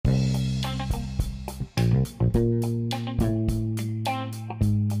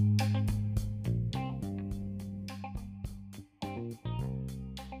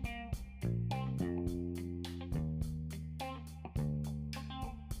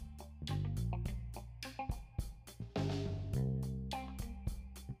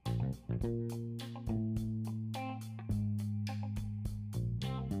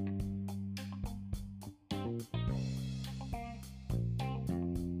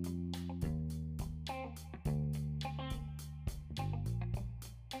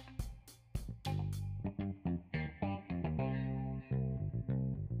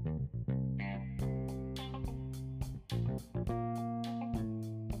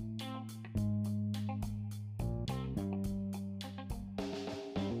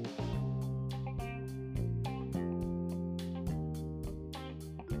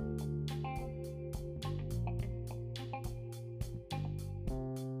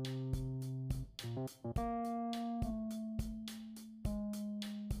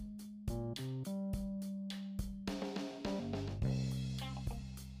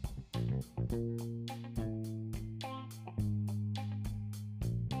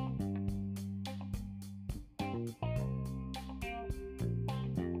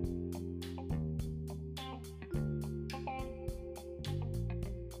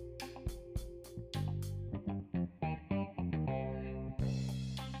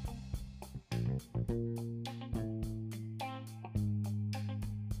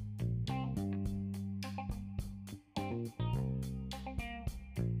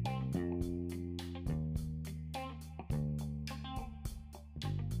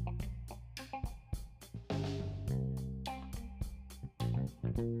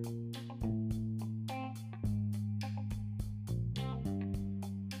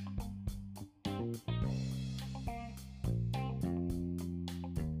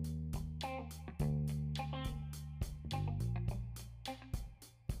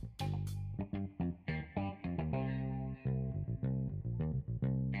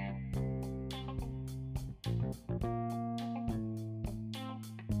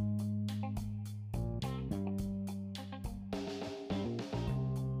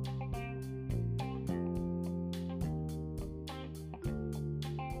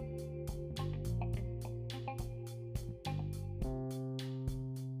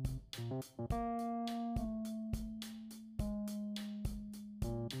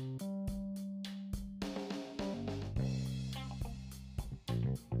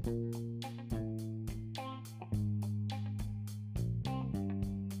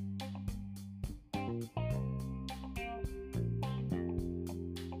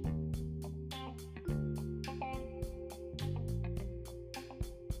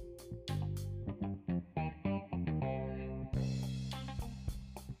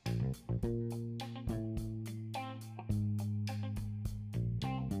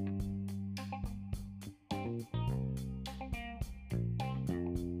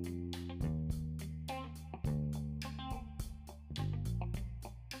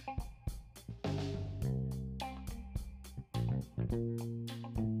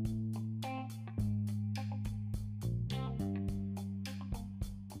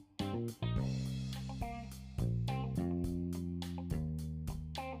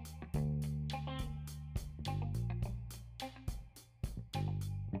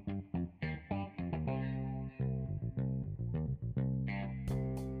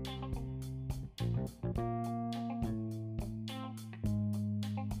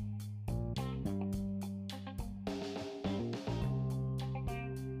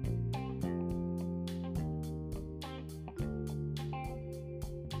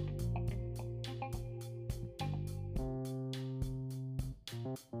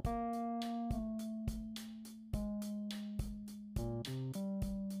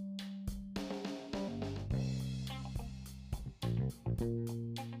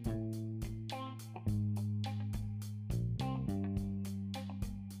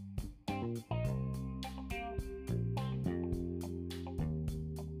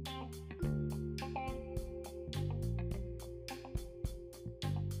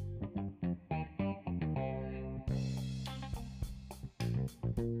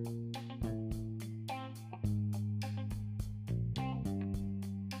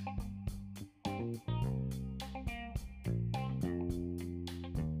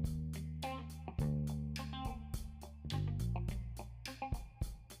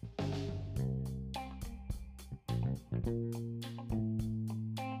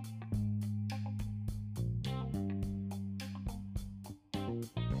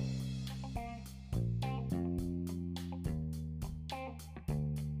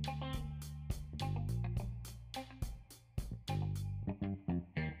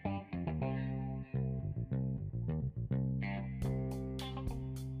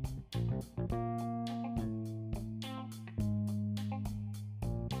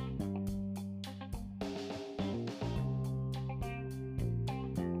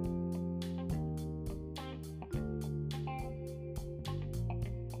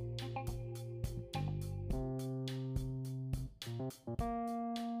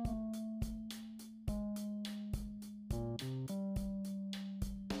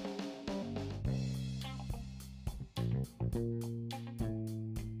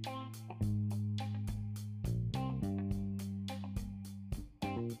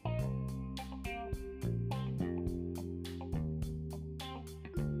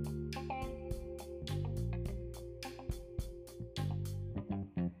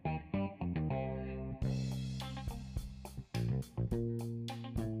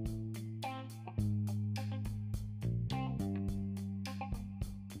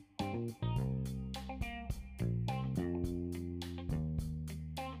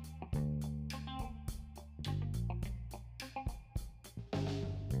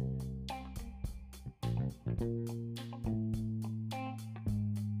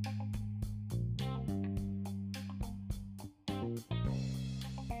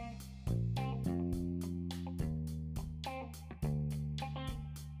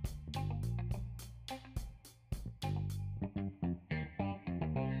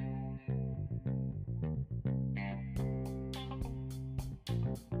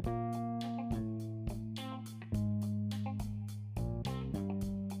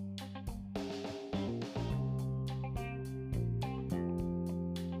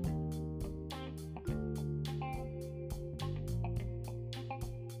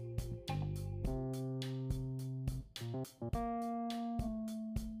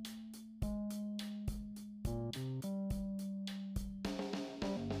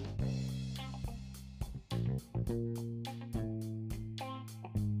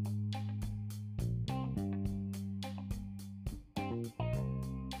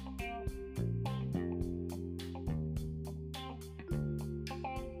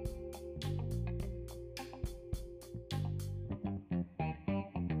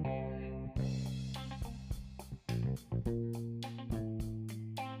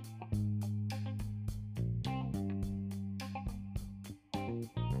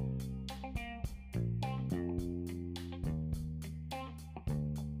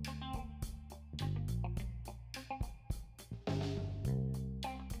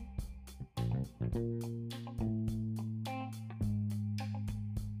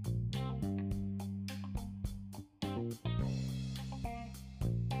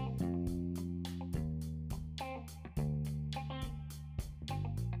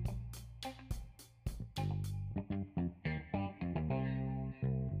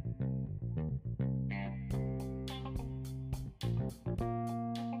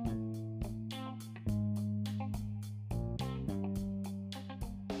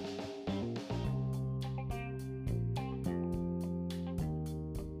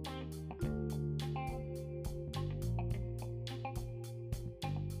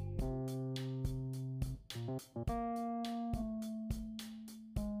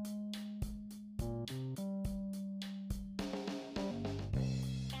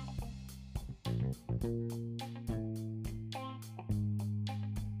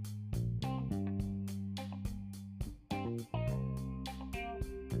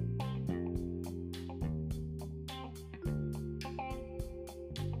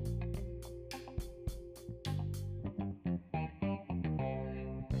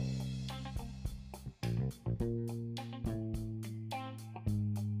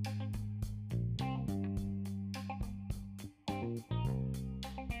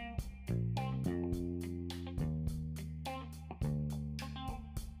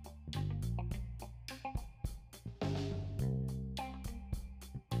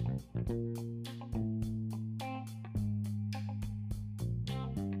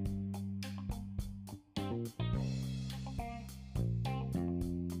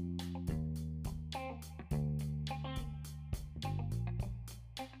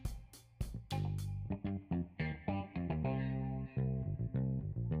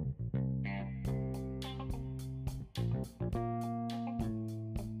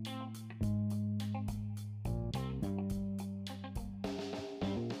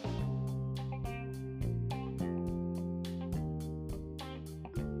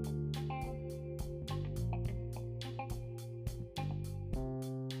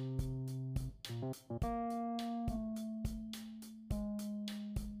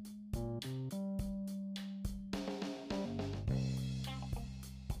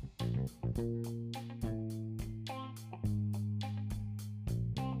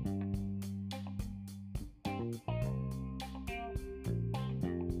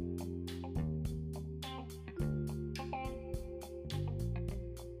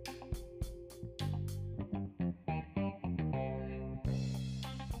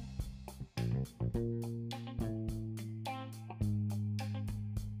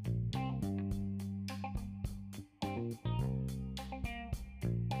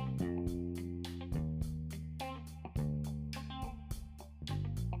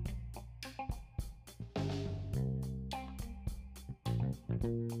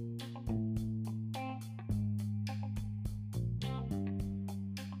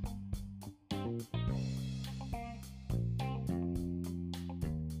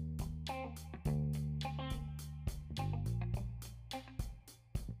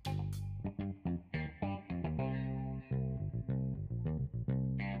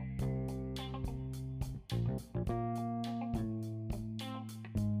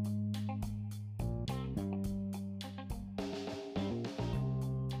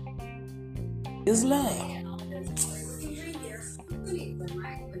Is love.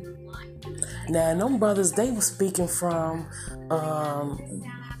 Now, them brothers, they were speaking from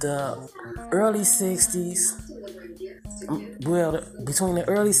the early 60s, well, between the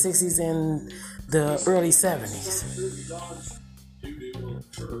early 60s and the early 70s.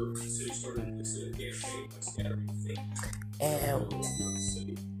 And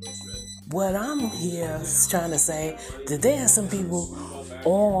what I'm here is trying to say that there are some people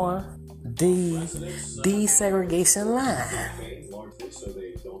on the desegregation line.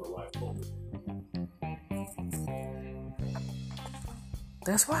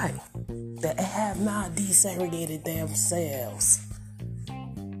 That's right. That have not desegregated themselves.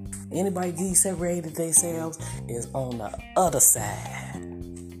 Anybody desegregated themselves is on the other side.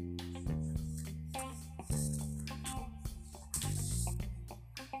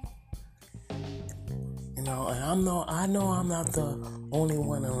 You know, and I know I'm not the only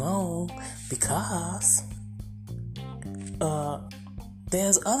one alone, because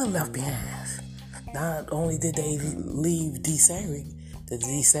there's other left behinds. Not only did they leave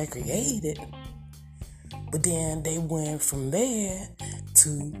desegregated, but then they went from there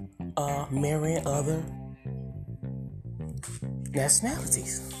to marrying other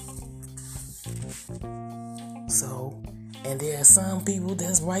nationalities. So, and there are some people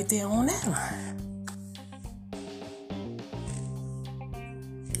that's right there on that line.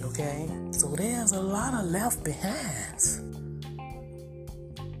 Okay, so there's a lot of left behinds.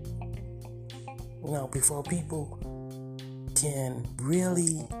 You know, before people can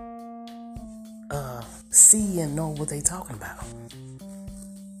really see and know what they're talking about.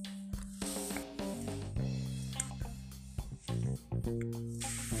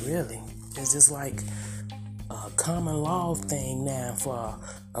 Really, it's just like a common law thing now for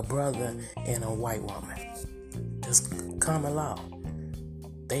a brother and a white woman. Just common law.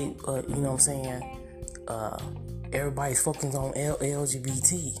 They, you know what I'm saying? Everybody's focusing on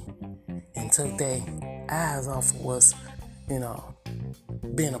LGBT and took their eyes off what's, you know,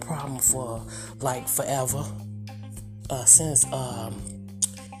 been a problem for like forever. Since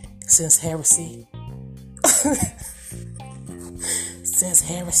heresy. Since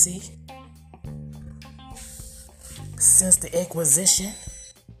heresy. Since the Inquisition.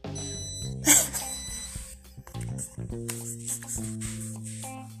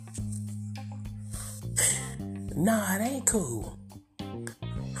 Nah, it ain't cool.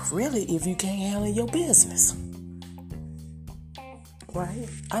 Really, if you can't handle your business. Right?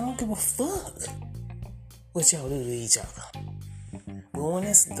 I don't give a fuck what y'all do to each other. But when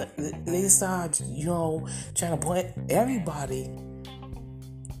they start, you know, trying to put everybody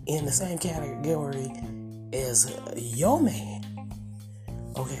in the same category as your man,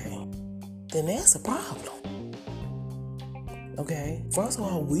 okay, then that's a problem. Okay? First of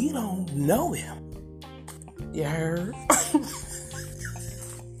all, we don't know him. You heard?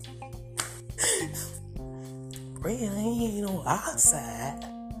 Really, he ain't on our side.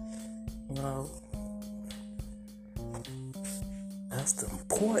 You know, that's the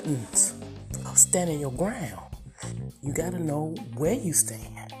importance of standing your ground. You gotta know where you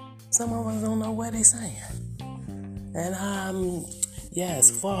stand. Some of us don't know where they stand. And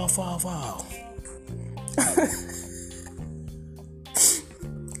yes, fall.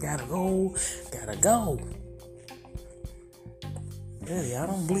 Gotta go. Really, I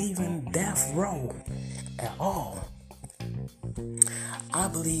don't believe in death row at all. I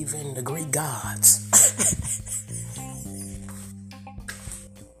believe in the Greek gods.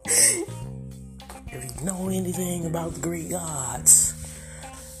 If you know anything about the Greek gods,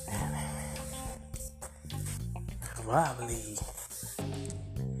 that's what I believe.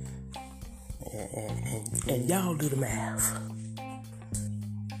 And y'all do the math.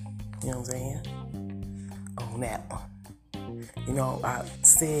 You know what I'm saying? On that one. You know, I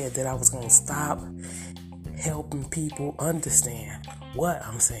said that I was going to stop helping people understand what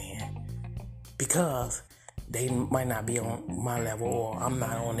I'm saying, because they might not be on my level or I'm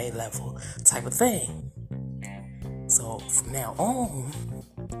not on their level type of thing. So from now on,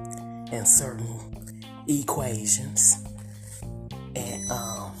 in certain equations and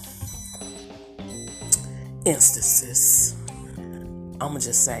instances, I'ma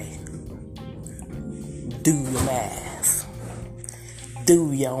just say, do your math.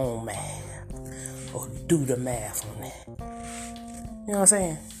 Do your own math. Or do the math on that. You know what I'm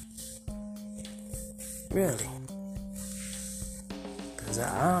saying? Really. Cause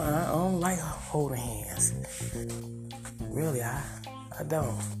I don't like holding hands. Really, I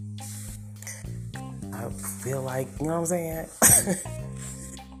don't. I feel like, you know what I'm saying?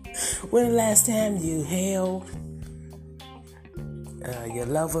 When the last time you held your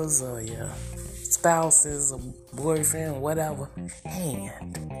lovers or your spouses or boyfriend, whatever,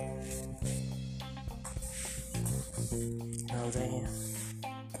 hand? You know what I'm saying?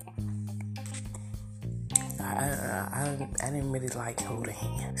 I didn't really like holding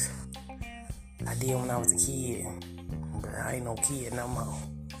hands. I did when I was a kid, but I ain't no kid no more.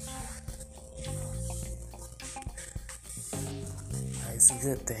 It's a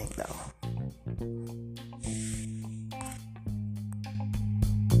good thing though.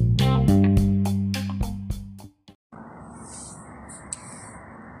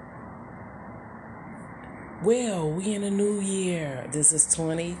 Well, we in a new year. This is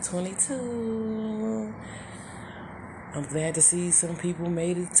 2022. I'm glad to see some people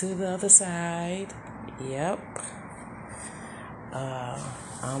made it to the other side. Yep.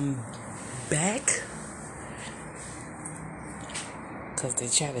 I'm back. Because they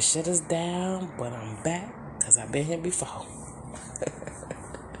try to shut us down, but I'm back because I've been here before.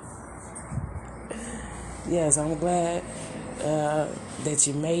 Yes, I'm glad that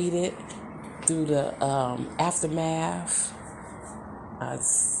you made it through the aftermath. I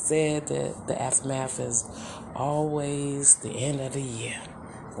said that the aftermath is always the end of the year,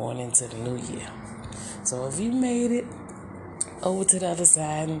 going into the new year. So if you made it over to the other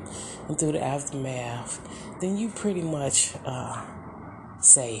side and through the aftermath, then you pretty much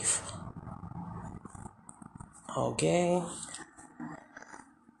safe. Okay.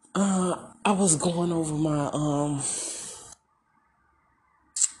 I was going over my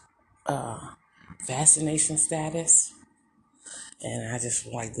vaccination status, and I just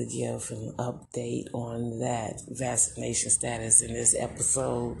would like to give an update on that vaccination status in this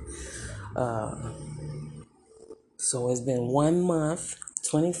episode. So it's been 1 month,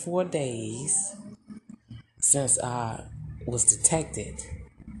 24 days since I was detected.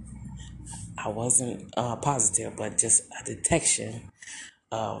 I wasn't positive, but just a detection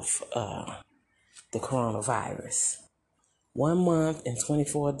of the coronavirus. 1 month and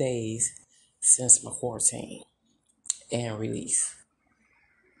 24 days since my quarantine and release.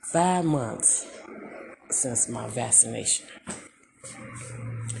 5 months since my vaccination.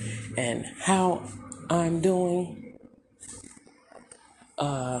 And how I'm doing,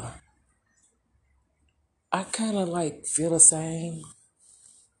 I kind of like feel the same.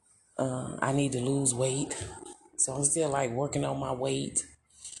 I need to lose weight. So I'm still like working on my weight.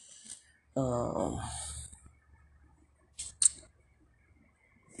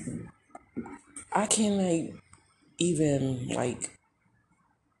 I can't like even like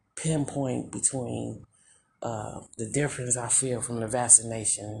pinpoint between the difference I feel from the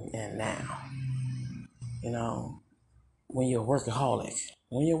vaccination and now. You know, when you're a workaholic.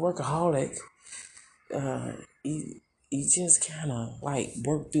 When you're a workaholic, you just kind of like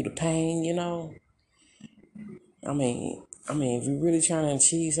work through the pain, you know. I mean, if you're really trying to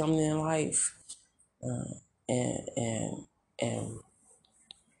achieve something in life, and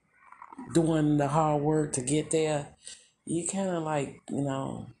doing the hard work to get there, you kind of like, you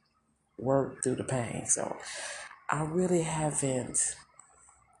know, work through the pain. So I really haven't.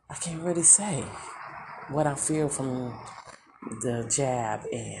 I can't really say what I feel from the jab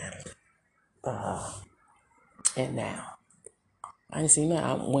and now. I didn't see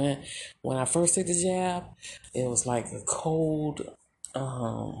nothing. When I first took the jab, it was like a cold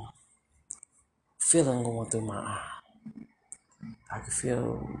feeling going through my arm. I could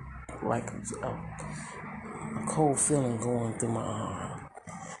feel like a cold feeling going through my arm,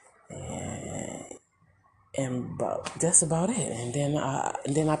 and but that's about it. And then I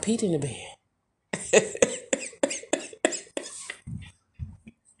peed in the bed.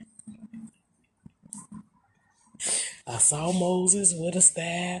 I saw Moses with a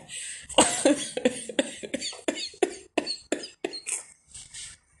staff.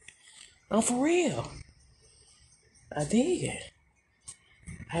 I'm for real. I did.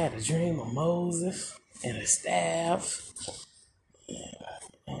 I had a dream of Moses and a staff,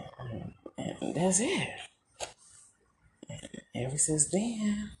 and that's it. Ever since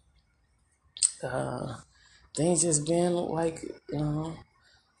then, things just been like, you know,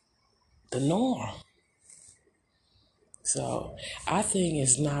 the norm. So I think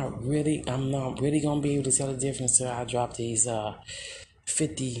I'm not really gonna be able to tell the difference till I drop these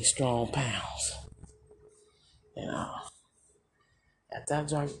 50 strong pounds. You know,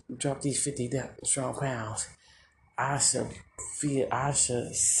 after I drop these 50 strong pounds,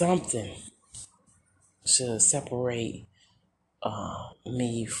 something should separate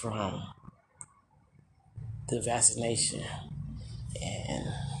me from the vaccination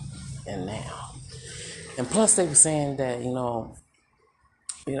and now. And plus they were saying that, you know,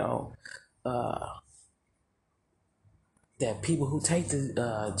 that people who take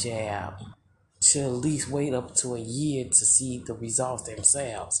the jab should at least wait up to a year to see the results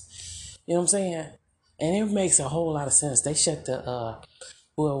themselves. You know what I'm saying? And it makes a whole lot of sense. They shut the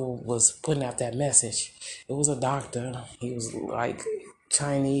whoever was putting out that message. It was a doctor. He was like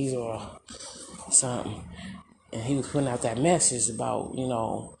Chinese or something. And he was putting out that message about,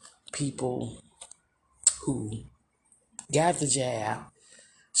 people who got the jab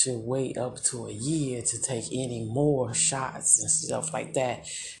should wait up to a year to take any more shots and stuff like that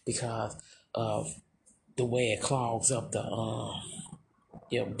because of the way it clogs up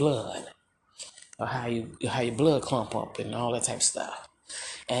your blood, or how your blood clump up and all that type of stuff.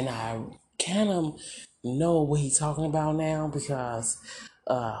 And I kind of know what he's talking about now because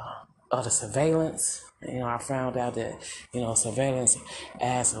of the surveillance. I found out that surveillance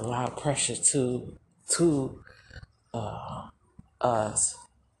adds a lot of pressure to us,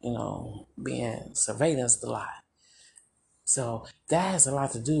 being surveillanced a lot. So that has a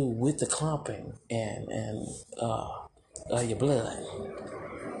lot to do with the clumping and your blood.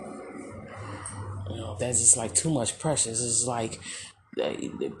 That's just like too much pressure. It's just like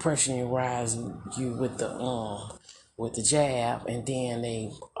the pressure you rise you with the jab, and then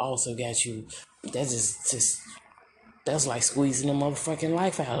they also got you. That's like squeezing the motherfucking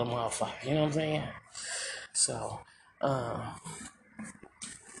life out of the motherfucker. You know what I'm saying? So,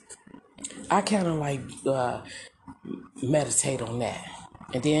 I kind of like meditate on that.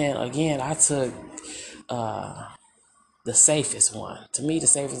 And then again, I took the safest one. To me, the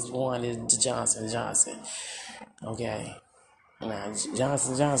safest one is the Johnson & Johnson. Okay. Now,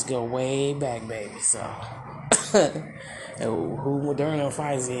 Johnson & Johnson go way back, baby. So, who Moderna and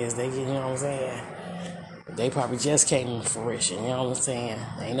Pfizer is, they get, you know what I'm saying? They probably just came in fruition, you know what I'm saying?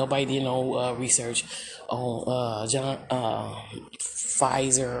 Ain't nobody did no research on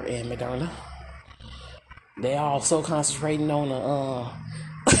Pfizer and Moderna. They all so concentrating on the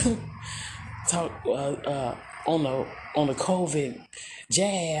on the COVID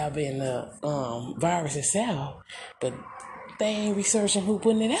jab and the virus itself, but they ain't researching who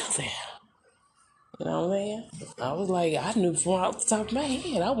putting it out there. You know what I'm saying? I was like, I knew from off the top of my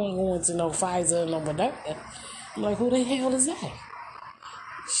head, I wasn't going to no Pfizer, no Moderna. I'm like, who the hell is that?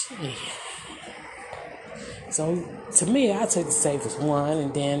 Shit. So to me, I took the safest one,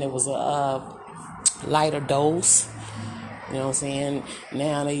 and then it was a lighter dose. You know what I'm saying?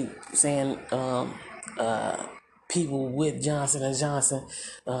 Now they saying people with Johnson & Johnson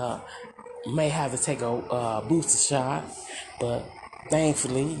may have to take a booster shot, but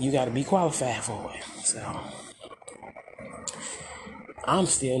thankfully you got to be qualified for it. So I'm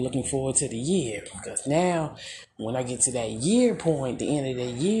still looking forward to the year, because now when I get to that year point, the end of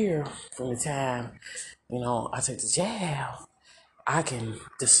the year, from the time I take the jab, I can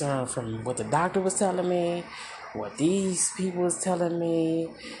discern from what the doctor was telling me, what these people was telling me,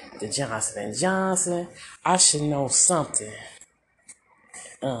 the Johnson & Johnson. I should know something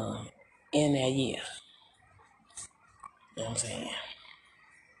in that year. You know what I'm saying?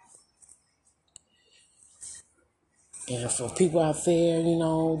 And for people out there,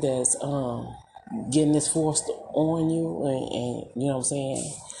 that's getting this forced on you, and you know what I'm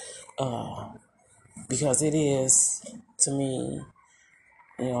saying? Because it is, to me,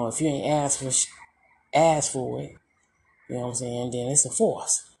 if you ain't ask for it, you know what I'm saying, then it's a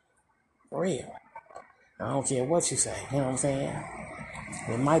force. For real. I don't care what you say, you know what I'm saying?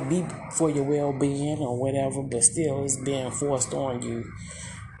 It might be for your well-being or whatever, but still it's being forced on you.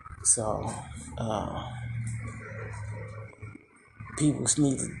 So, people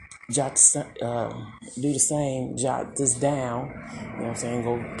need to do the same, jot this down, you know what I'm saying?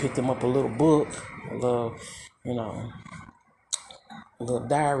 Go pick them up a little book, a little, a little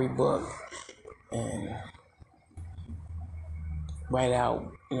diary book, and write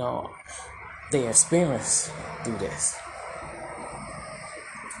out, their experience through this.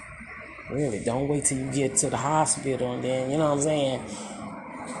 Really, don't wait till you get to the hospital and then, you know what I'm saying?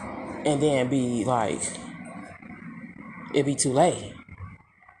 And then be like, it be too late.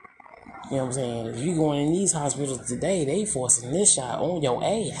 You know what I'm saying? If you going in these hospitals today, they forcing this shot on your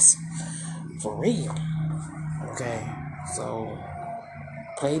ass. For real. Okay? So,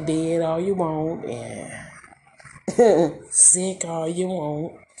 play dead all you want and sick all you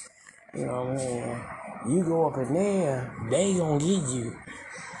want. You know what I mean? You go up in there, they gonna give you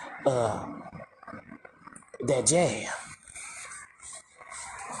that jab.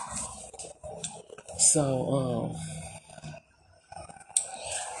 So,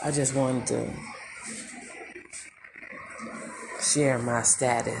 I just wanted to share my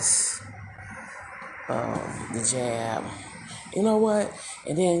status, the jab. You know what?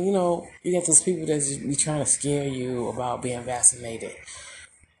 And then, you got those people that just be trying to scare you about being vaccinated.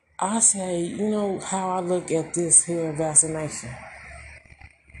 I say, how I look at this here vaccination?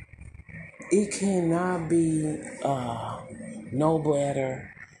 It cannot be no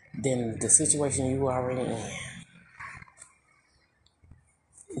better than the situation you already in.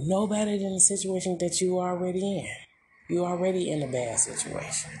 No better than the situation that you already in. You already in a bad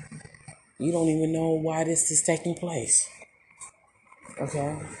situation. You don't even know why this is taking place.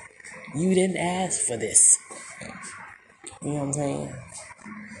 Okay? You didn't ask for this. You know what I'm saying?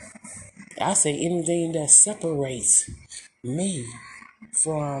 I say anything that separates me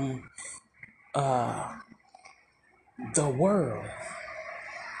from the world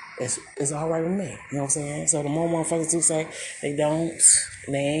is all right with me. You know what I'm saying? So the more motherfuckers do say they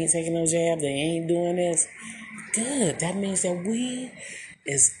ain't taking no jab, they ain't doing this, good. That means that we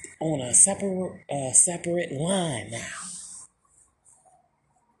is on a separate line now.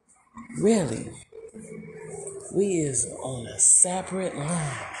 Really. We is on a separate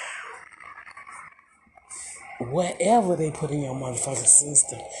line. Whatever they put in your motherfucking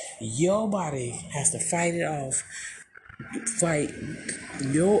system, your body has to fight it off. Fight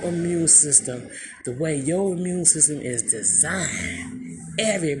your immune system the way your immune system is designed.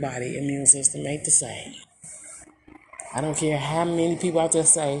 Everybody's immune system ain't the same. I don't care how many people out there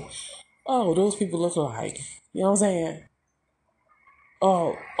say, oh, those people look alike. You know what I'm saying?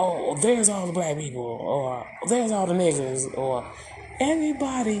 Oh, there's all the black people, or there's all the niggas, or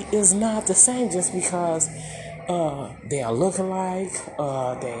everybody is not the same just because they are look alike,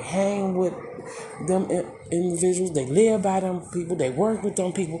 they hang with them individuals, they live by them people, they work with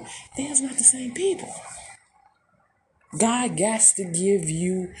them people. There's not the same people. God got to give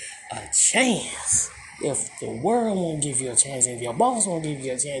you a chance. If the world won't give you a chance, if your boss won't give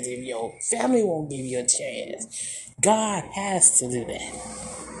you a chance, if your family won't give you a chance, God has to do that.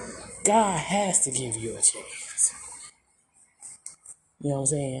 God has to give you a chance. You know what I'm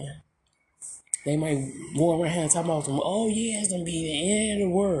saying? They might go around talking about them, oh yeah, it's going to be the end of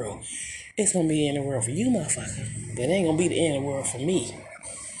the world. It's going to be the end of the world for you, motherfucker. But it ain't going to be the end of the world for me.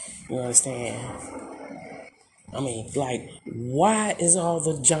 You understand? I mean, like, why is all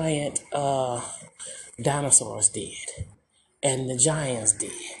the giant dinosaurs dead? And the giants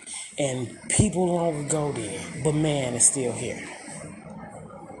dead? And people long ago dead, but man is still here.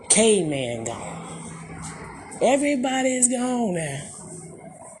 Caveman gone. Everybody is gone now,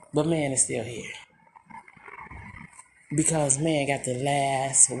 but man is still here. Because man got the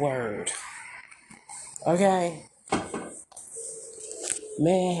last word. Okay?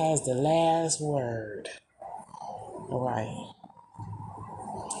 Man has the last word. Alright.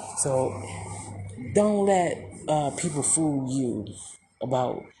 So, don't let people fool you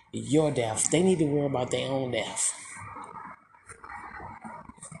about your death. They need to worry about their own death.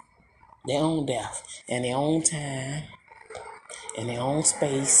 Their own death. And their own time. And their own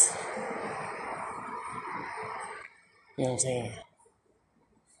space. You know what I'm saying?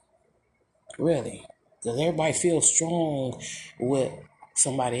 Really. Because everybody feels strong with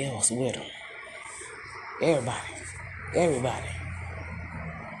somebody else with them. Everybody.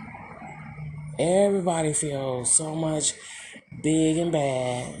 Everybody feels so much big and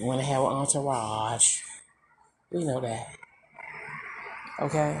bad when they have an entourage. We know that.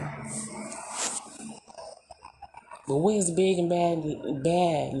 Okay? But where's the big and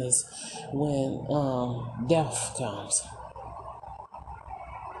badness when death comes?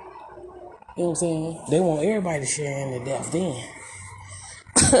 You know what I'm saying? They want everybody to share in the death then.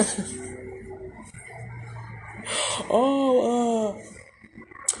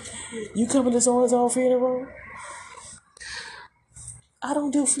 You coming to so-and-so funeral? I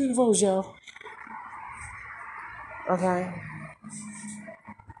don't do funerals, yo. Okay?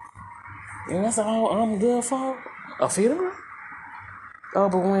 And that's all I'm good for? A funeral? Oh,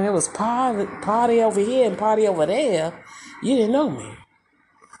 but when it was party over here and party over there, you didn't know me.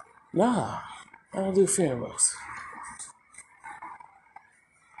 Nah, I don't do funerals.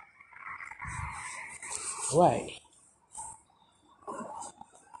 Right.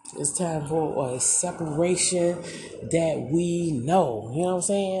 It's time for a separation that we know. You know what I'm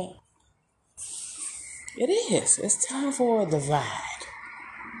saying? It is. It's time for a divide.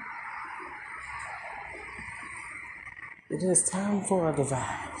 It is time for a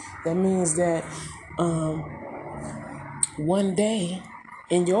divide. That means that one day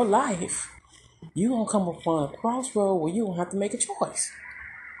in your life, you're going to come upon a crossroad where you're going to have to make a choice.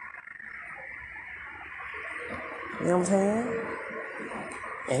 You know what I'm saying?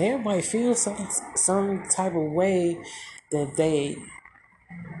 And everybody feels some type of way that they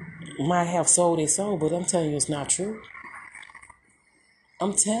might have sold their soul, but I'm telling you it's not true.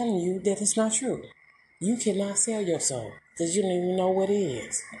 I'm telling you that it's not true. You cannot sell your soul because you don't even know what it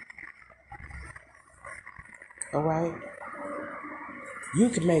is. All right? You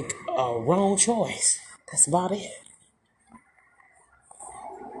can make a wrong choice. That's about it.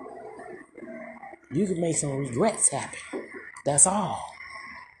 You can make some regrets happen. That's all.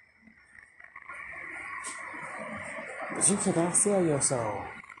 But you cannot sell your soul.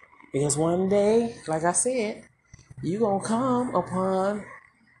 Because one day, like I said, you're going to come upon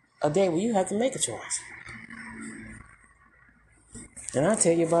a day where you have to make a choice. And I'll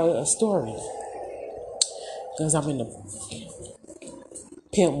tell you about a story. Because I'm in the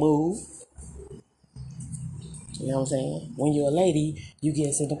pimp mood. You know what I'm saying? When you're a lady, you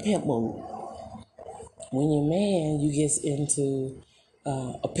get in the pimp mood. When you're a man, you get into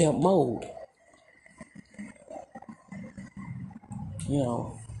a pimp mode. You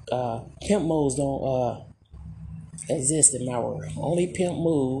know, pimp modes don't exist in my world. Only pimp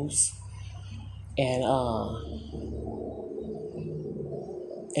moves and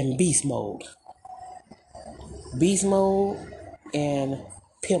beast mode. Beast mode and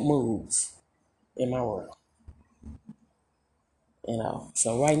pimp moves in my world. You know,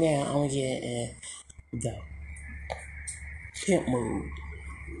 so right now I'm getting in the pimp mood.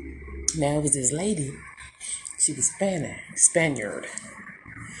 Now it was this lady, she was Spaniard,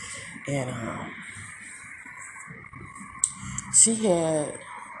 and she had,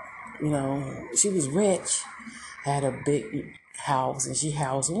 you know, she was rich, had a big house, and she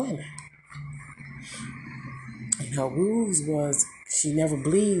housed women. And her rules was she never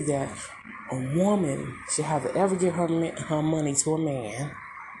believed that a woman should have to ever give her money to a man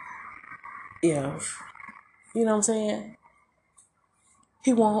if, you know what I'm saying,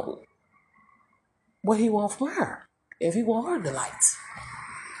 he want what he want from her. If he want her delights.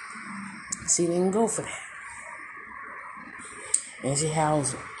 She didn't go for that. And she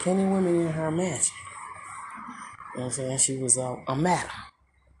housed plenty of women in her mansion. You know what I'm saying? She was a madam.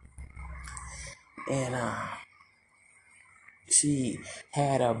 And she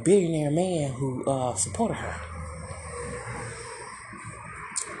had a billionaire man who supported her.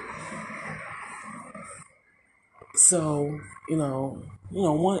 So, you know,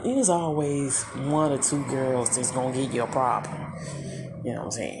 it is always one or two girls that's gonna get you a problem. You know what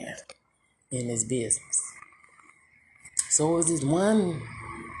I'm saying? In this business. So it was this one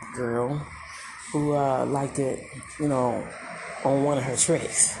girl who liked it, you know, on one of her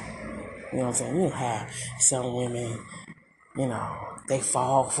tricks. You know what I'm saying? You know how some women, you know, they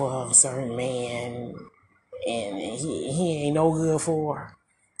fall for a certain man and he ain't no good for her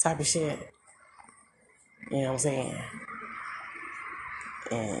type of shit. You know what I'm saying?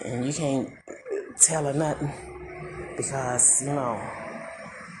 And you can't tell her nothing because, you know,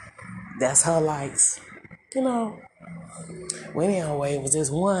 that's her likes. You know. Well, anyway, it was this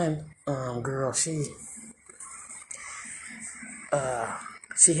one girl, she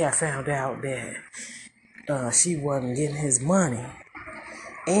had found out that she wasn't getting his money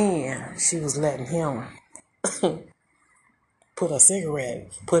and she was letting him put his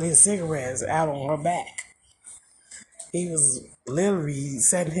cigarettes out on her back. He was literally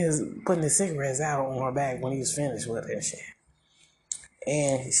putting his cigarettes out on her back when he was finished with her shit.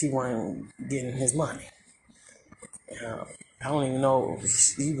 And she wasn't getting his money. I don't even know if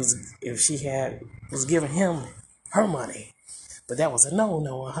she was giving him her money. But that was a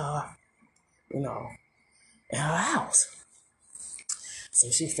no-no in her, you know, in her house. So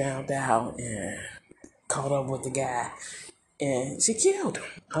she found out and caught up with the guy. And she killed him.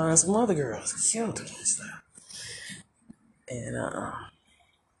 Her and some other girls killed him and stuff. And,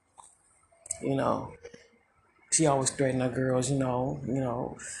 you know, she always threatened her girls, you know,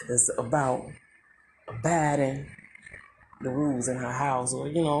 it's about abiding the rules in her house or,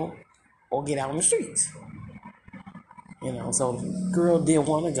 you know, or get out on the streets. You know, so the girl didn't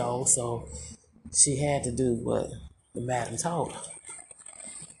want to go, so she had to do what the madam told her.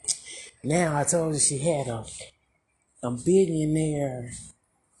 Now I told you she had a billionaire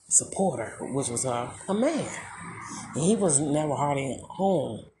supporter, which was a man. And he was never hardly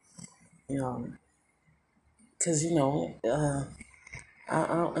home, you know, because, you know,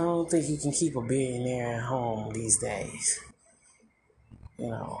 I don't think you can keep a billionaire at home these days. You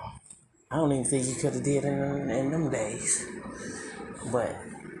know, I don't even think you could have did it in them days. But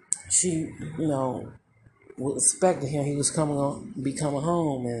she, you know, was expecting him. He was coming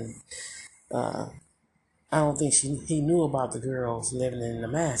home, and I don't think he knew about the girls living in the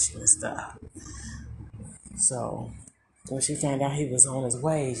mansion and stuff. So when she found out he was on his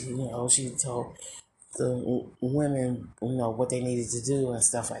way, she told the women, what they needed to do and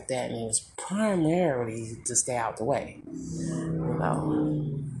stuff like that. And it was primarily to stay out the way,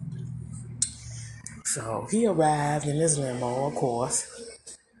 So he arrived in his limo, of course,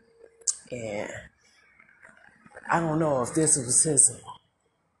 and I don't know if this was his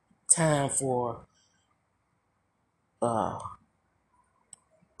time for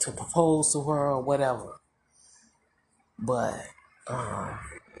to propose to her or whatever, but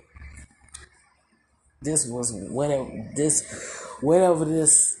this was whatever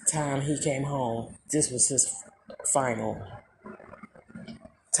this time he came home. This was his final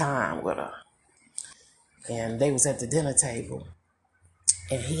time with her, and they was at the dinner table,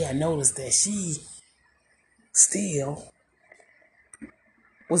 and he had noticed that she still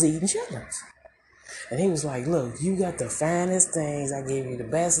was eating chitlins. And he was like, look, you got the finest things. I gave you the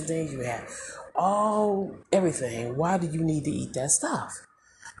best things. You had everything. Why do you need to eat that stuff?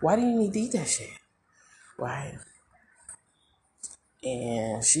 Why do you need to eat that shit? Right?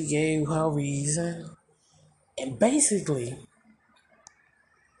 And she gave her reason. And basically,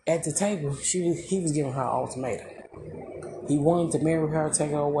 at the table, he was giving her an ultimatum. He wanted to marry her,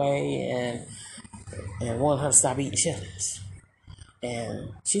 take her away, and wanted her to stop eating chitlins.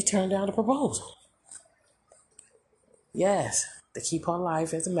 And she turned down the proposal. Yes, to keep her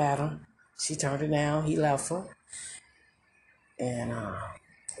life as a matter. She turned it down. He left her. And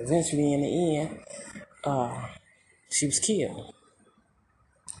eventually, in the end, she was killed.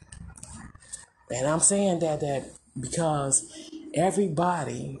 And I'm saying that because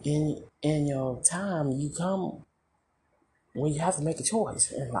everybody in your time, you come when you have to make a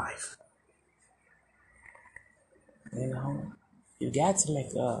choice in life. You got to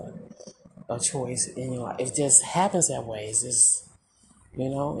make a choice in your life. It just happens that way. It's just,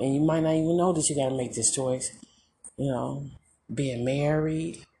 and you might not even know that you got to make this choice. Being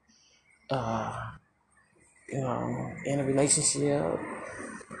married, in a relationship,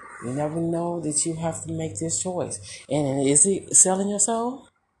 you never know that you have to make this choice. And is it selling your soul?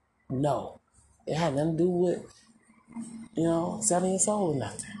 No. It had nothing to do with, selling your soul or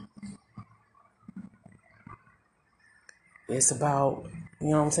nothing. It's about, you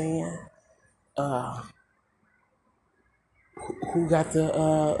know what I'm saying? Who got the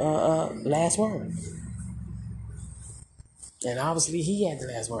last word? And obviously he had the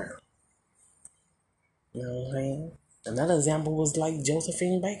last word. You know what I'm saying? Another example was like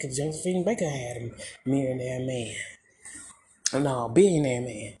Josephine Baker. Josephine Baker had a millionaire man. No, billionaire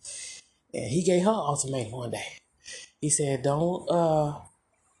man. And he gave her ultimatum one day. He said, don't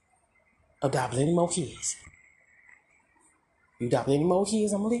adopt any more kids. You adopt any more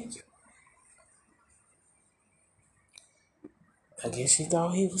kids, I'm gonna leave you. I guess she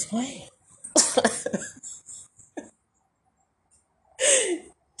thought he was playing.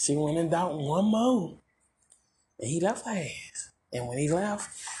 She went and adopted one more. And he left her ass. And when he left,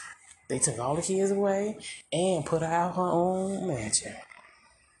 they took all the kids away and put her out her own mansion.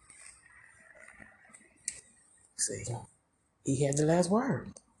 See, he had the last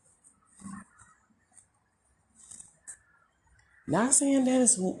word. Not saying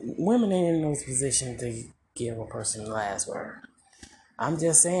that women ain't in those positions to give a person the last word. I'm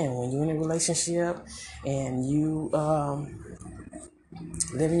just saying, when you're in a relationship and you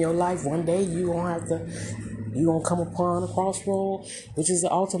living your life, one day you gonna come upon a crossroad, which is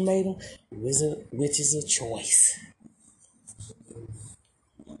an ultimatum, which is a choice.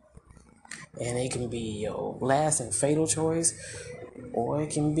 And it can be your last and fatal choice, or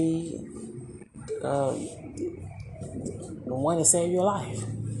it can be the one that saved your life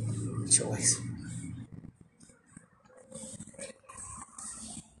choice.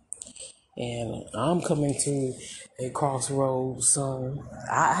 And I'm coming to a crossroad soon.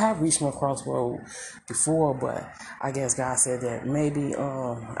 I have reached my crossroad before, but I guess God said that maybe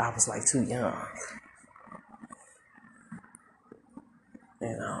I was like too young.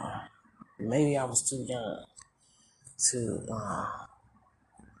 Maybe I was too young to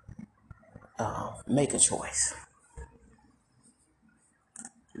make a choice.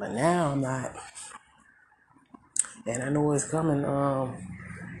 But now I'm not. And I know it's coming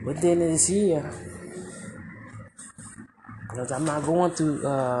within this year. Because I'm not going through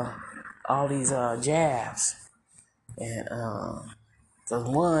all these jabs. And because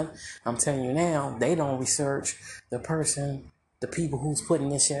one, I'm telling you now, they don't research the people who's putting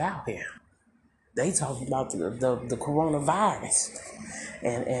this shit out here. They talking about the coronavirus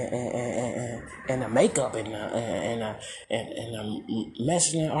and the makeup and the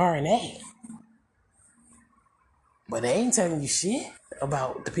messenger RNA. But they ain't telling you shit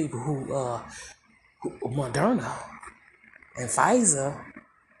about the people who Moderna. And Pfizer,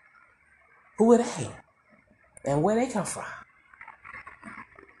 who are they? And where they come from?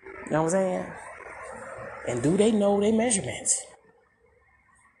 You know what I'm saying? And do they know their measurements?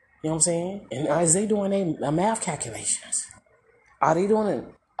 You know what I'm saying? And is they doing their math calculations? Are they doing it?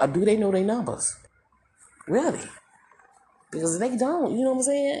 Or do they know their numbers? Really? Because they don't, you know what I'm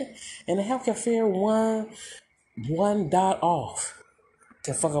saying? And the healthcare fair one dot off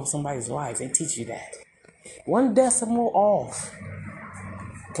can fuck up somebody's life. They teach you that. One decimal off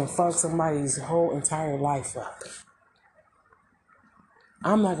can fuck somebody's whole entire life up.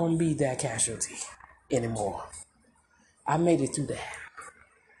 I'm not gonna be that casualty anymore. I made it through that.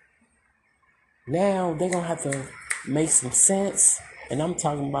 Now they're gonna have to make some sense, and I'm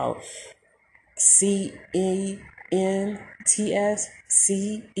talking about CENTS,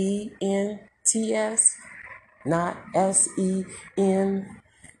 not SENSE,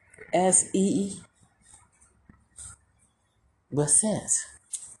 but sense.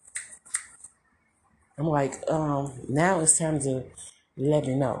 I'm like, now it's time to let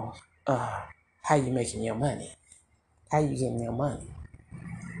me know how you making your money. How you getting your money?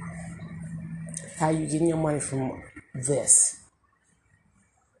 How you getting your money from this?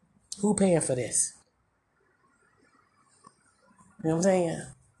 Who paying for this? You know what I'm saying?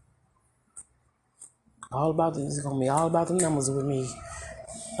 It's gonna be all about the numbers with me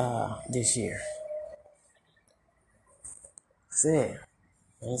this year. That's it.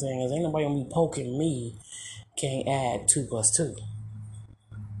 You know what I'm saying? 'Cause ain't nobody gonna be poking me, can't add 2 plus 2.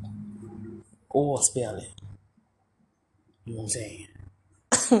 Or spell it. You know what I'm saying?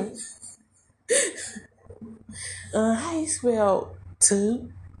 How you spell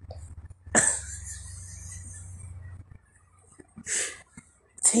 2?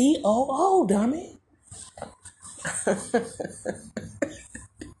 TOO, dummy.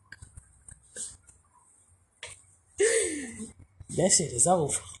 That shit is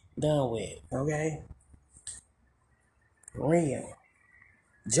over. Done with. Okay? Real.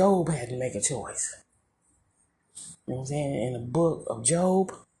 Job had to make a choice. You know what I'm saying? In the book of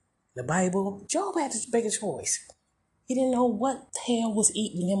Job, the Bible, Job had to make a choice. He didn't know what the hell was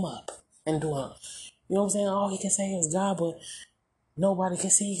eating him up and doing. You know what I'm saying? All he can say is God, but nobody can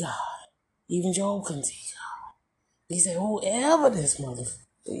see God. Even Job couldn't see God. He said, whoever this mother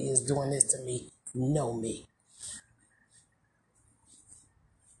is doing this to me, know me.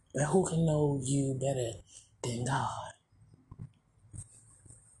 And who can know you better than God?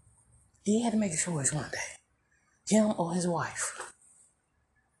 He had to make a choice one day. Him or his wife.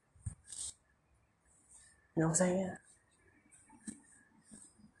 You know what I'm saying?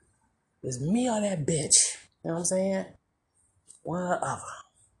 It's me or that bitch. You know what I'm saying? One or the other.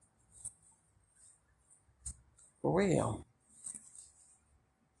 For real.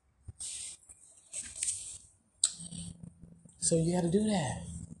 So you gotta do that.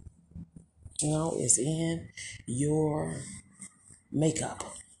 You know, it's in your makeup.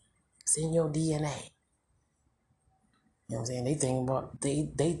 It's in your DNA. You know what I'm saying? They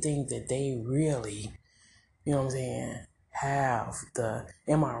think that they really, you know what I'm saying, have the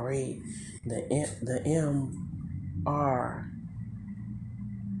mRNA, the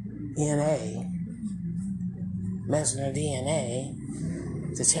mRNA, messenger DNA,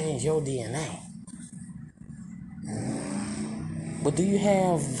 to change your DNA. But do you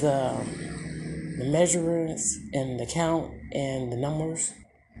have the measurements and the count and the numbers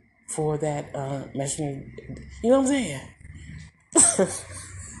for that messenger? You know what I'm saying?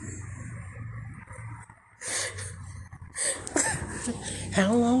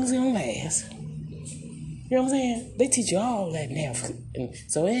 How long is it gonna last? You know what I'm saying? They teach you all that now, and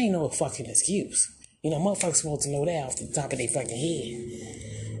so it ain't no fucking excuse. You know, motherfuckers supposed to know that off the top of their fucking head.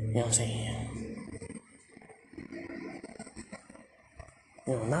 You know what I'm saying?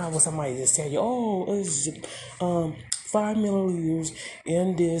 You know, now when somebody just tell you, oh, it's 5 milliliters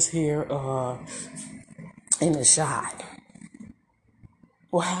in this here in the shot.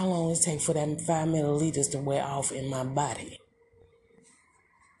 Well, how long does it take for that 5 milliliters to wear off in my body?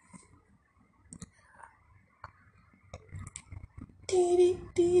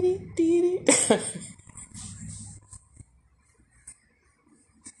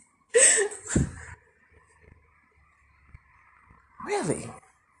 Really?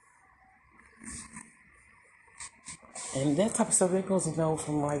 And that type of stuff they're supposed to know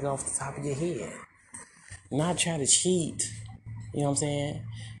from like off the top of your head. Not try to cheat. You know what I'm saying?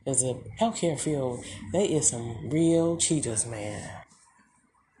 As a healthcare field, there is some real cheaters, man.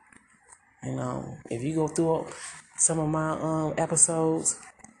 You know, if you go through some of my episodes,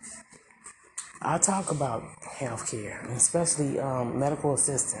 I talk about healthcare, especially medical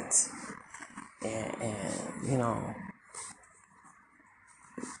assistance, and you know,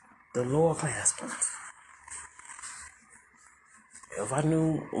 the lower class ones. If I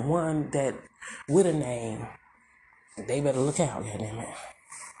knew one that with a name, they better look out, goddamn it.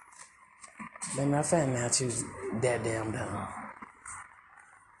 They're not finding out you that damn dumb.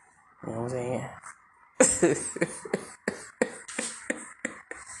 You know what I'm saying?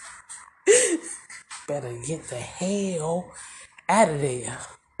 Better get the hell out of there.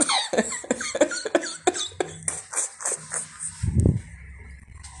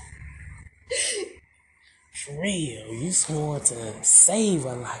 For real, you swore to save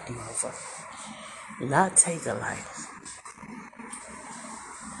a life, motherfucker. Not take a life.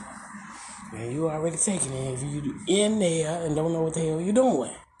 And you already taking it. If you in there and don't know what the hell you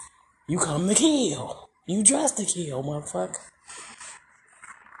doing, you come to kill. You dress to kill, motherfucker.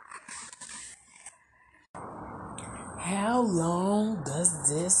 How long does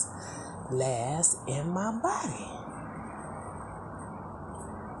this last in my body?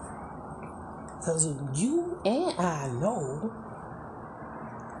 Because you and I know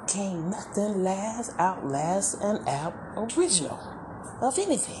can't nothing outlast an aboriginal of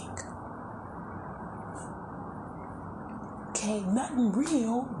anything. Can't nothing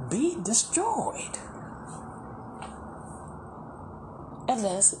real be destroyed.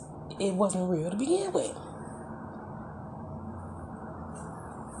 Unless it wasn't real to begin with.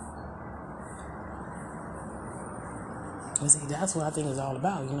 And see, that's what I think it's all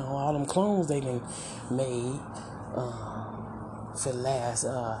about. You know, all them clones they been made for the last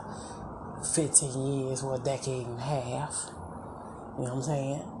 15 years or a decade and a half. You know what I'm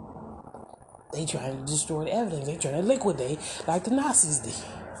saying? They trying to destroy the evidence. They trying to liquidate like the Nazis did.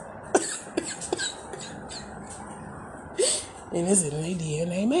 And it's in their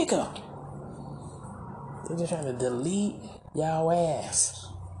DNA makeup. They just trying to delete y'all ass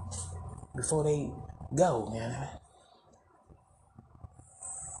before they go, man.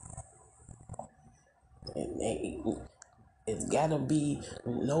 It's gotta be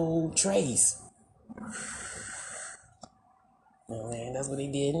no trace. You know, man, that's what they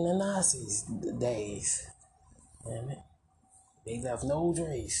did in the Nazis days. Man, they left no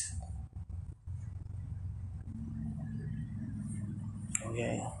trace.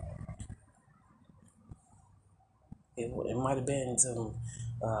 Okay. It might have been some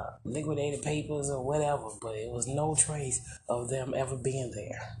liquidated papers or whatever, but it was no trace of them ever being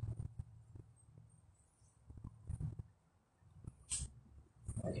there.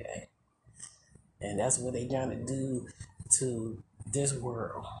 Okay. And that's what they trying to do to this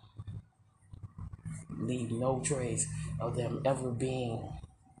world. Leave no trace of them ever being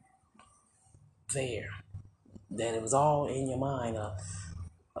there. That it was all in your mind,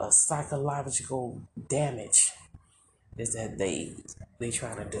 a psychological damage is that they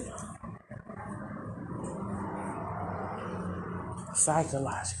try to do.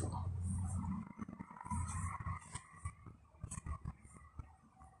 Psychological.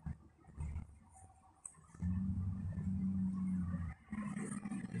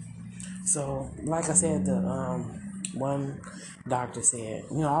 So, like I said, the one doctor said,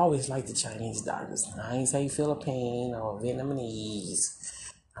 you know, I always like the Chinese doctors. I ain't say Philippine or Vietnamese.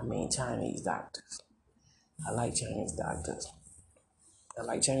 I mean Chinese doctors. I like Chinese doctors. I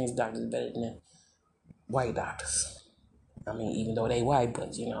like Chinese doctors better than white doctors. I mean, even though they white,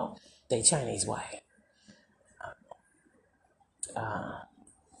 but you know, they Chinese white.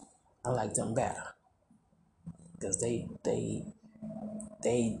 I like them better because they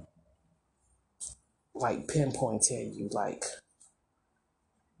like pinpoint tell you like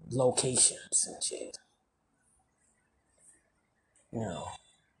locations and shit. You know,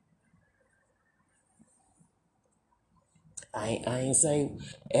 I ain't say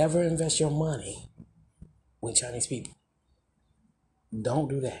ever invest your money with Chinese people. Don't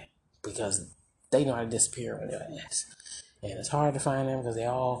do that because they know how to disappear on your ass, and it's hard to find them because they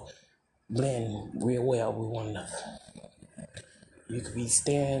all blend real well with one another. You could be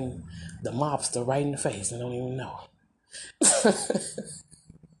staring the mobster right in the face and don't even know.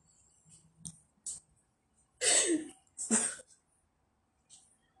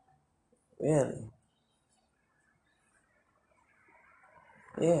 Really?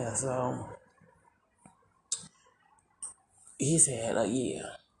 Yeah, so he said,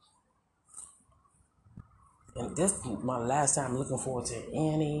 yeah. And this is my last time looking forward to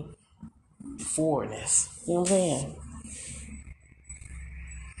any foreignness. You know what I'm saying?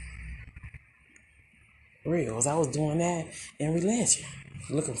 Real, as I was doing that in religion.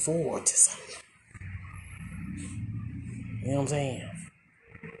 Looking forward to something. You know what I'm saying?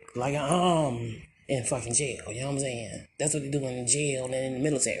 Like in fucking jail, you know what I'm saying? That's what they do in jail and in the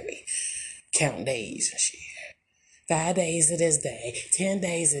military. Count days and shit. 5 days of this day, 10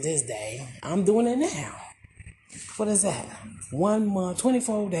 days of this day. I'm doing it now. What is that? 1 month,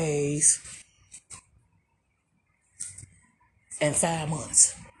 24 days, and 5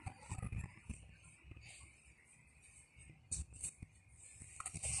 months.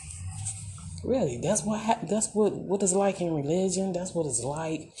 Really, that's what it's like in religion. That's what it's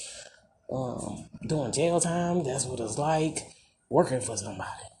like doing jail time. That's what it's like working for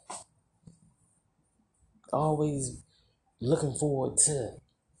somebody. Always looking forward to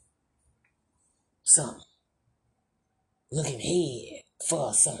something. Looking ahead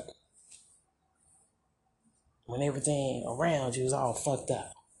for something. When everything around you is all fucked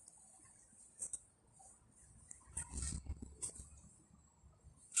up.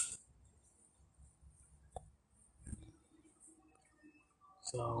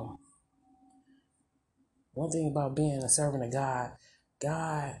 So, one thing about being a servant of God,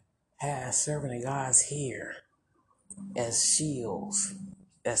 God has servant of God's here as shields,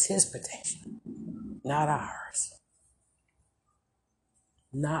 as his protection, not ours.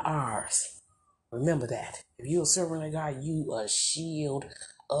 Not ours. Remember that. If you're a servant of God, you are a shield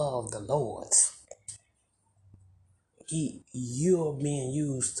of the Lord's. You're being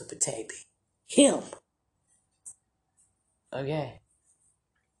used to protect him. Okay?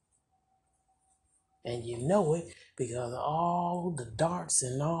 And you know it because all the darts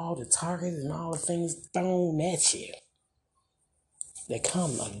and all the targets and all the things thrown at you that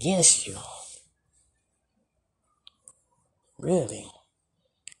come against you. Really.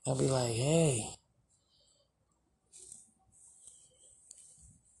 I'll be like, hey,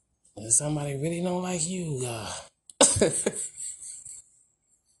 if somebody really don't like you, God.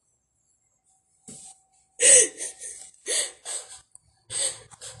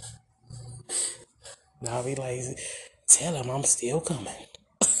 I'll be like, tell him I'm still coming.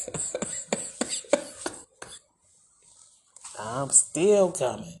 I'm still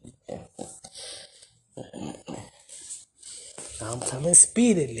coming. I'm coming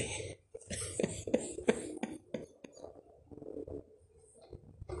speedily.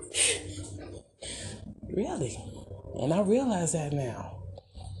 Really. And I realize that now,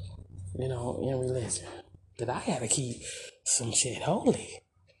 in religion, that I gotta keep some shit holy.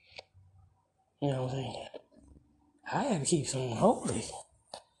 You know what I'm saying? I gotta keep some holy.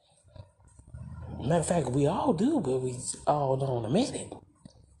 Matter of fact, we all do, but we all don't admit it.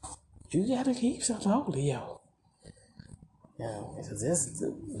 You gotta keep something holy, yo. Because this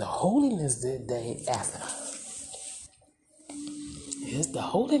the holiness that they after. It's the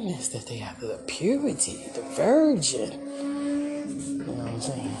holiness that they after, the purity, the virgin. You know what I'm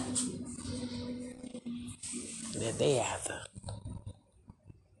saying? That they after.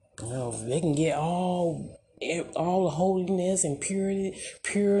 If they can get all the holiness and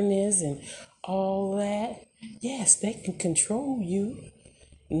pureness and all that, yes, they can control you.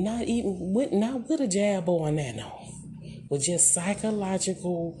 Not with a jab on that, no. With just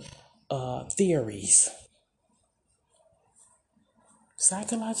psychological theories.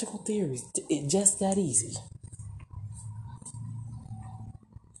 Psychological theories. It's just that easy.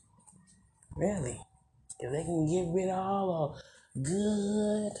 Really. If they can get rid of all the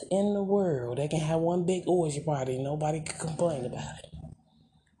good in the world, they can have one big orgy party and nobody can complain about it.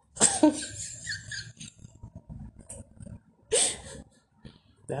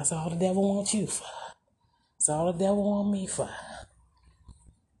 That's all the devil wants you for. That's all the devil wants me for.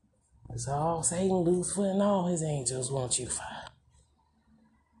 That's all Satan, Lucifer, and all his angels want you for.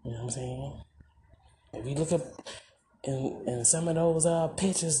 You know what I'm saying? If you look up in some of those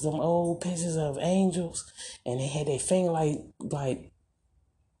pictures, them old pictures of angels, and they had their finger like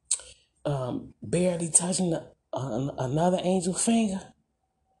barely touching another angel's finger,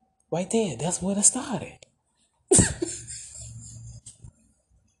 right there, that's where it started.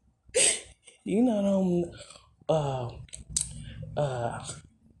 You know them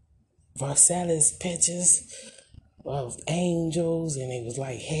Versailles pictures of angels, and it was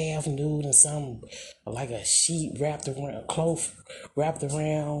like half nude and some like a sheet wrapped around, a cloth wrapped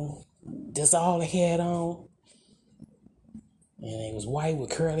around, just all the head on, and it was white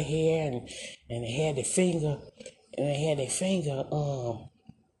with curly hair, and they had their finger,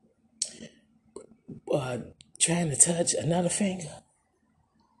 trying to touch another finger.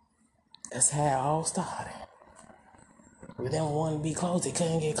 That's how it all started. But them wanted to be close, they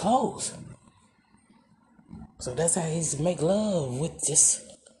couldn't get close. So that's how he used to make love with just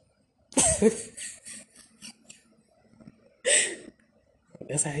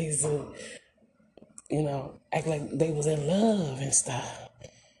that's how he used to, act like they was in love and stuff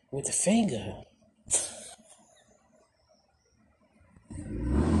with the finger.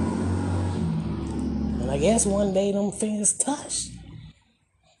 And I guess one day them fingers touched.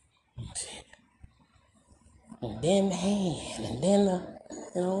 And then the hand, and then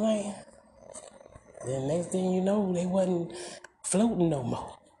you know what I mean? Then next thing you know, they wasn't floating no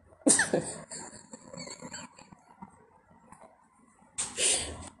more.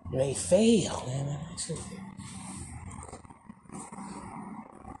 They failed, man.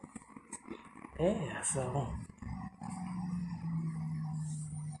 Yeah,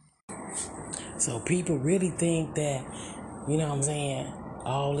 so people really think that, you know what I'm saying,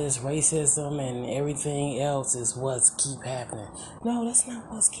 all this racism and everything else is what's keep happening. No, that's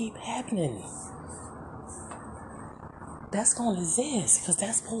not what's keep happening. That's gonna exist, because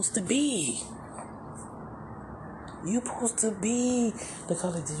that's supposed to be. You supposed to be the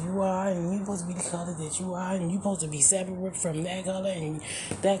color that you are, and you supposed to be the color that you are, and you supposed to be separate from that color, and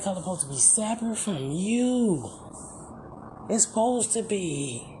that color supposed to be separate from you. It's supposed to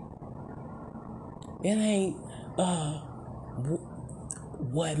be. It ain't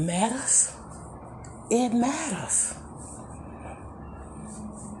what matters. It matters.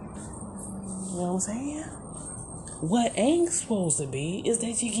 You know what I'm saying? What ain't supposed to be is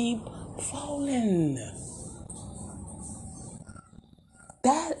that you keep falling.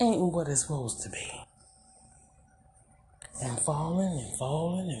 That ain't what it's supposed to be. And falling and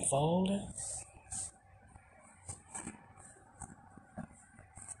falling and falling.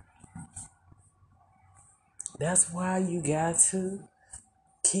 That's why you got to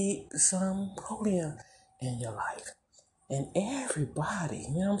keep some podium in your life. And everybody,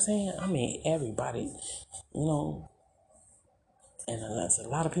 you know what I'm saying? I mean, everybody, you know, and there's a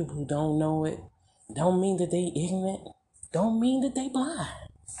lot of people who don't know it. Don't mean that they ignorant. Don't mean that they blind.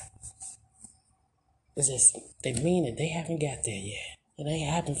 It's just, they mean that they haven't got there yet. It ain't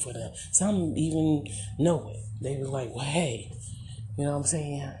happened for them. Some even know it. They was like, well, hey, you know what I'm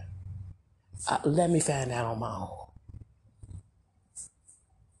saying? Let me find out on my own.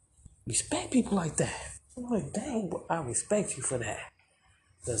 Respect people like that. I'm like, dang, I respect you for that.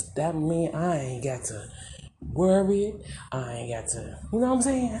 Does that mean I ain't got to worry it? I ain't got to, you know what I'm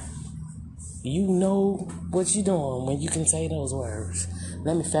saying? You know what you doing when you can say those words.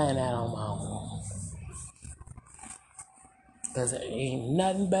 Let me find out on my own. Because there ain't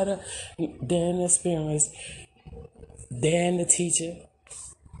nothing better than the experience, than the teacher.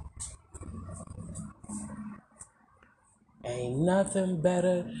 Ain't nothing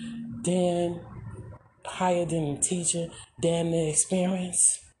better than, higher than the teacher, than the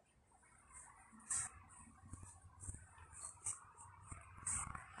experience.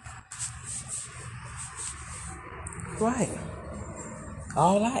 Right.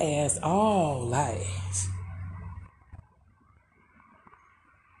 All I ask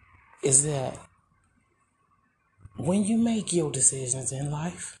is that when you make your decisions in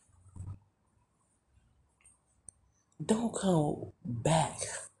life, don't come back.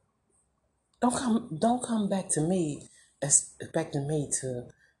 Don't come back to me expecting me to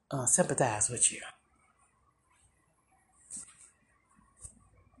sympathize with you.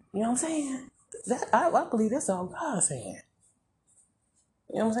 You know what I'm saying? That I believe that's all God's saying.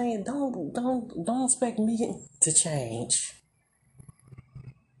 You know what I'm saying? Don't expect me to change.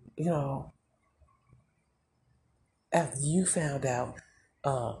 You know, after you found out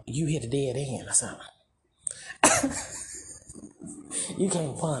you hit a dead end or something. You came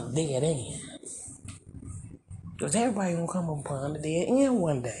upon a dead end. Because everybody gonna come upon a dead end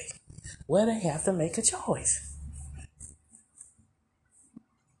one day, where they have to make a choice.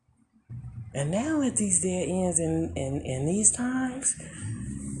 And now at these dead ends in these times,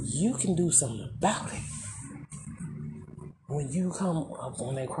 you can do something about it. When you come up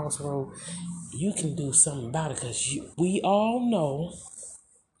on that crossroad, you can do something about it, because we all know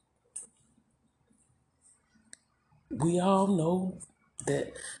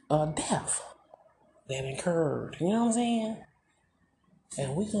that death that occurred. You know what I'm saying?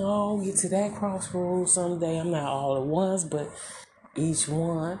 And we can all get to that crossroad someday. I'm not all at once, but each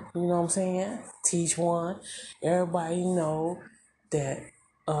one, you know what I'm saying? Teach one. Everybody know that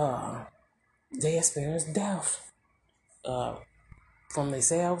they experience death from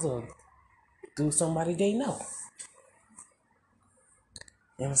themselves or through somebody they know.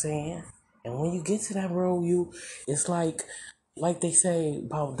 You know what I'm saying? And when you get to that road, it's like they say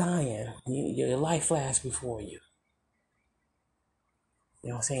about dying, your life flashes before you. You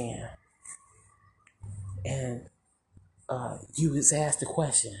know what I'm saying? And you was asked the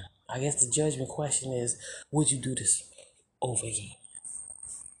question. I guess the judgment question is, would you do this over again?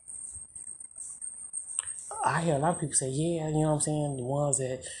 I hear a lot of people say, yeah, you know what I'm saying? The ones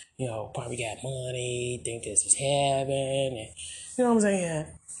that, you know, probably got money, think this is heaven, and you know what I'm saying?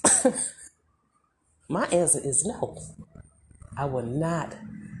 My answer is no. I would not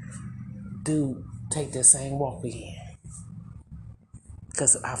take the same walk again.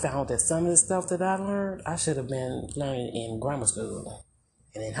 Because I found that some of the stuff that I learned, I should have been learning in grammar school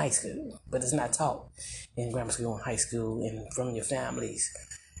and in high school. But it's not taught in grammar school and high school and from your families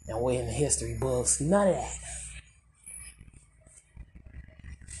and way in the history books. None of that.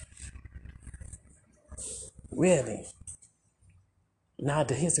 Really. Not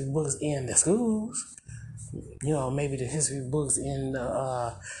the history books in the schools. Maybe the history books in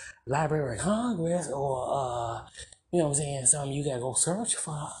the Library of Congress or, something you gotta go search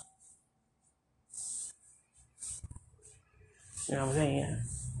for. You know what I'm saying?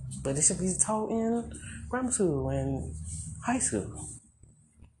 But it should be taught in grammar school and high school.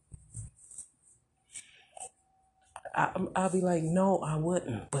 I'll be like, no, I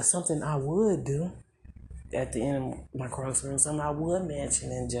wouldn't. But something I would do at the end of my crossroads, something I would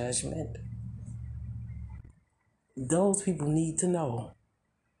mention in judgment. Those people need to know.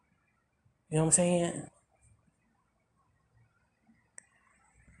 You know what I'm saying?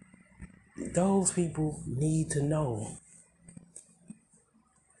 Those people need to know.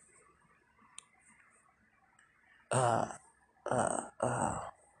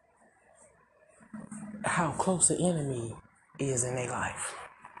 How close the enemy is in their life.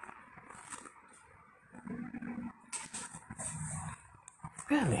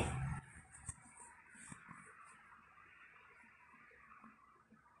 Really.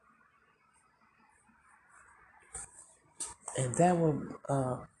 And that would,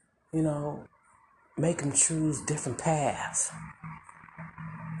 make them choose different paths.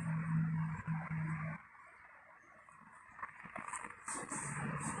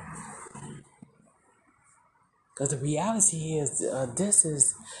 Because the reality is,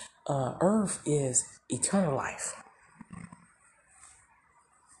 Earth is eternal life.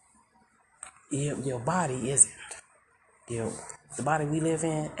 Your body isn't. The body we live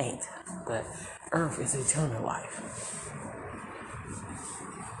in ain't. But Earth is eternal life.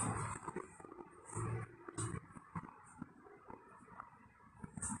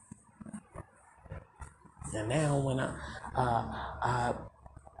 And now when I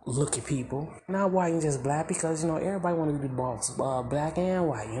look at people, not white and just black, because everybody want to be boss, black and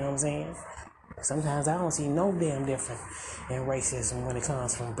white. You know what I'm saying? Sometimes I don't see no damn difference in racism when it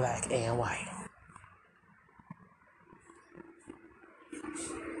comes from black and white.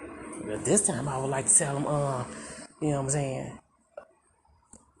 But this time I would like to tell them, you know what I'm saying?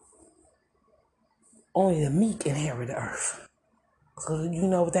 Only the meek inherit the earth. So you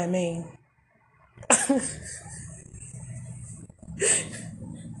know what that means?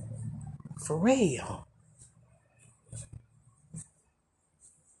 For real.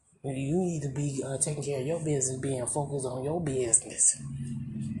 You need to be taking care of your business, being focused on your business.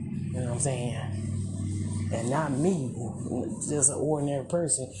 You know what I'm saying? And not me, just an ordinary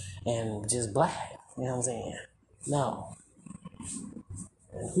person and just black. You know what I'm saying? No.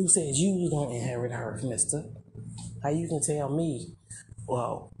 And who says you don't inherit earth, mister? How you can tell me,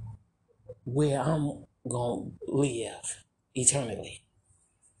 well, where I'm going to live eternally?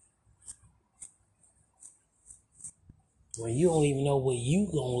 When you don't even know where you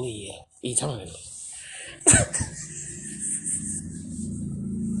going to live eternally.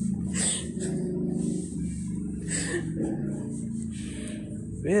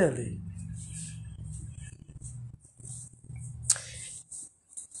 Really?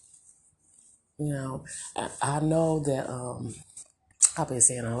 I know that I've been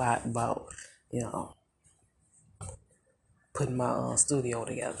saying a lot about, putting my studio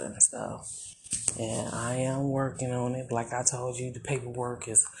together and stuff. And I am working on it. Like I told you, the paperwork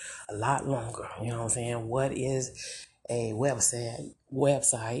is a lot longer. You know what I'm saying? What is a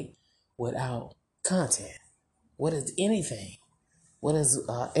website without content? What is anything? What is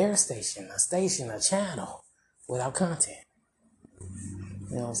an air station, a station, a channel without content?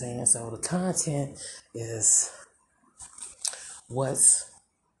 You know what I'm saying? So the content is what's,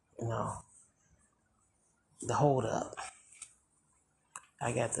 the hold up.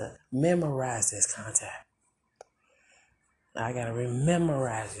 I got to memorize this content. I got to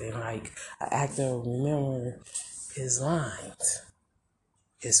memorize it. Like an actor remember his lines,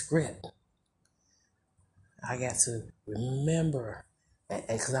 his script. I got to remember,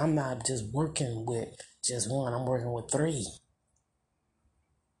 because I'm not just working with just one, I'm working with three.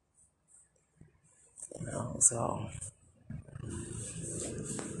 So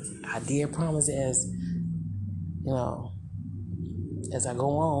I did promise as I go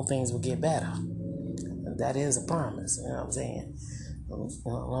on, things will get better. That is a promise, you know what I'm saying?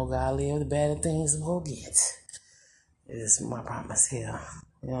 Long God live, the better things will get. It's my promise here,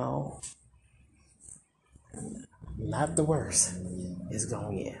 not the worst it's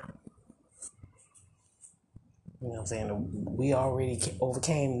gonna get. You know what I'm saying? We already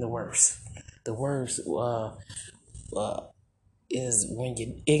overcame the worst. The worst is when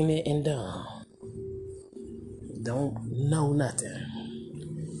you're ignorant and dumb. Don't know nothing.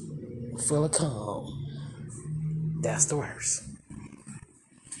 Full of cum. That's the worst.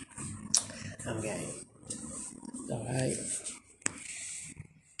 Okay. Alright.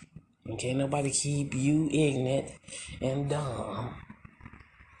 And can't nobody keep you ignorant and dumb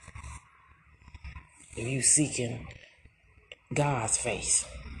if you seeking God's face.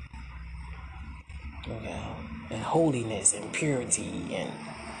 Okay. And holiness and purity and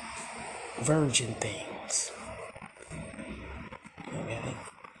virgin things. Okay.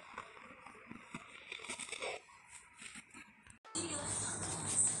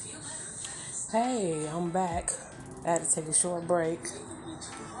 Hey, I'm back. I had to take a short break.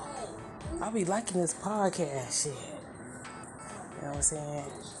 I'll be liking this podcast shit. You know what I'm saying?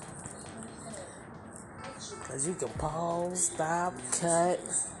 Because you can pause, stop, cut.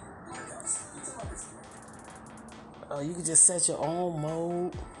 You can just set your own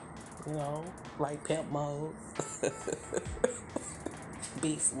mode. You know, like pimp mode.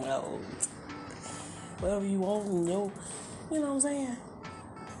 Beast mode. Whatever you want in your, you know what I'm saying?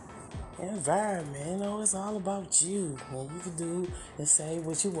 Environment, you know, it's all about you. And you can do and say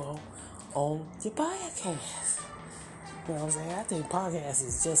what you want on your podcast. You know what I'm saying? I think podcast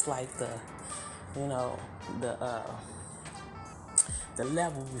is just like the, you know, the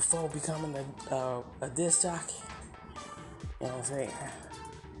level before becoming a disc jockey. You know what I'm saying?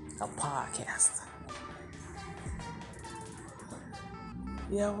 A podcaster.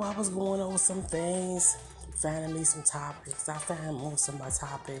 Yeah, well, I was going over some things, finding me some topics. I found most of my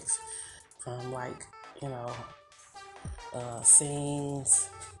topics from like, you know, scenes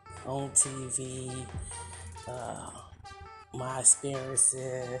on TV, my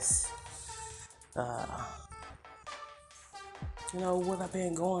experiences, you know, what I've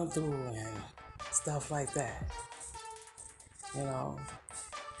been going through and stuff like that. You know,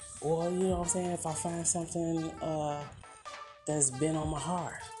 or you know what I'm saying, if I find something that's been on my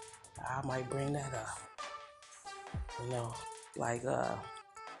heart, I might bring that up. You know, like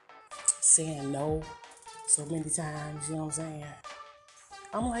saying no so many times, you know what I'm saying?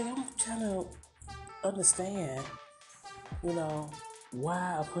 I'm trying to understand, you know,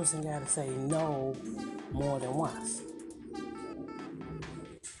 why a person gotta say no more than once.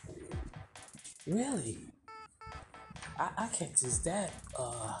 Really? I catches that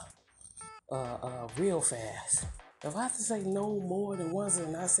real fast. If I have to say no more than once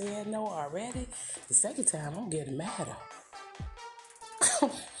and I said no already, the second time I'm getting madder.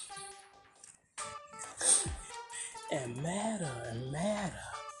 and madder.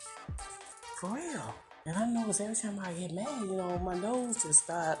 For real. And I notice every time I get mad, you know, my nose just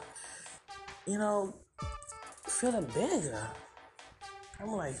start, you know, feeling bigger.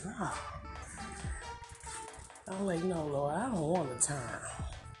 I'm like, nah. I'm like, no, Lord, I don't want to turn.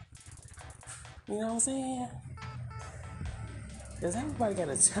 You know what I'm saying? Because everybody got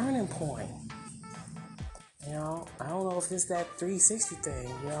a turning point. You know, I don't know if it's that 360 thing,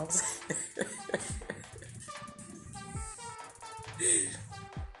 you know what I'm saying?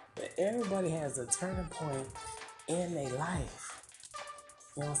 But everybody has a turning point in their life.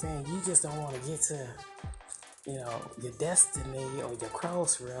 You know what I'm saying? You just don't want to get to, you know, your destiny or your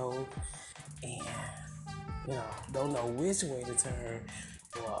crossroad and, you know, don't know which way to turn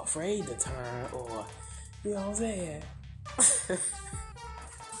or afraid to turn or, you know what I'm saying?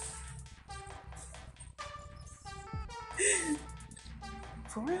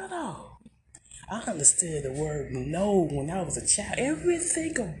 For real though. I understood the word no when I was a child.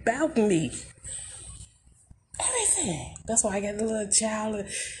 Everything about me. Everything. That's why I got the little child.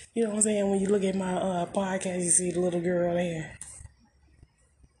 You know what I'm saying? When you look at my podcast, you see the little girl there.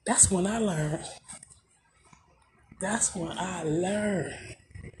 That's when I learned. That's when I learned.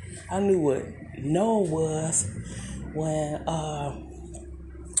 I knew what no was when I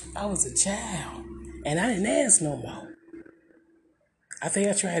was a child. And I didn't ask no more. I think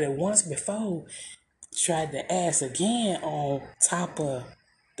I tried it once before. Tried to ask again on top of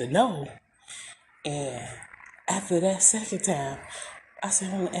the no. And after that second time, I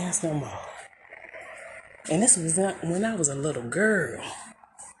said, I don't ask no more. And this was not when I was a little girl.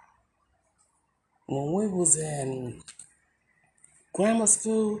 When we was in grammar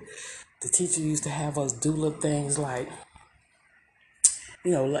school, the teacher used to have us do little things like, you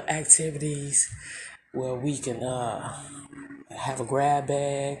know, little activities where we can have a grab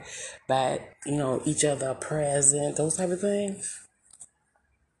bag, buy, you know, each other a present, those type of things.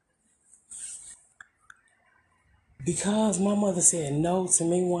 because my mother said no to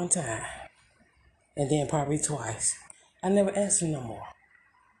me one time, and then probably twice, I never asked her no more.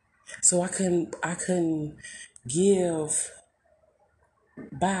 So I couldn't give,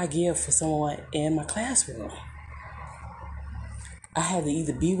 buy a gift for someone in my classroom. I had to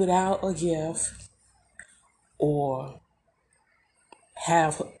either be without a gift or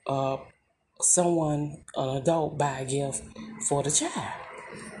have someone, an adult, buy a gift for the child,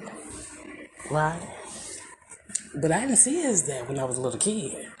 right? But I didn't see it as that when I was a little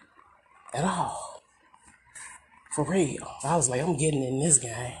kid at all. For real. I was like, I'm getting in this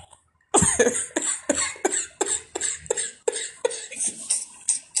game.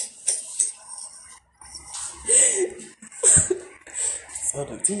 So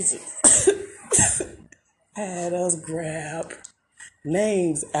the teacher had us grab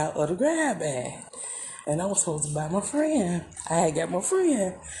names out of the grab bag. And I was supposed to buy my friend. I had got my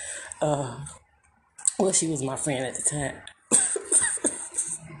friend. Well, she was my friend at the time.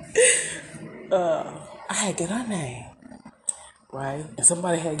 I had got her name, right? And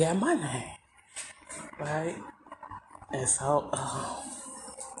somebody had got my name, right? And so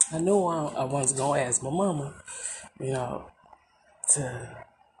I knew I wasn't going to ask my mama, you know,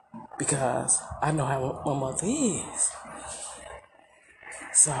 because I know how my mother is.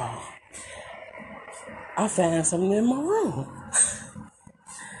 So I found something in my room.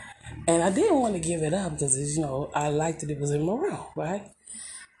 And I didn't want to give it up because, I liked that it was in my room, right?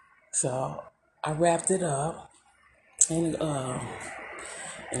 So I wrapped it up in a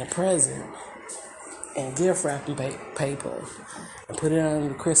present and gift wrapping paper and put it under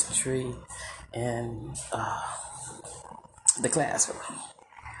the Christmas tree in the classroom.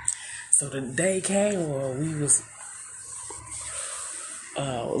 So the day came where we was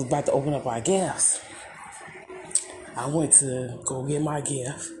about to open up our gifts. I went to go get my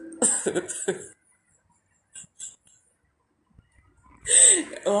gift.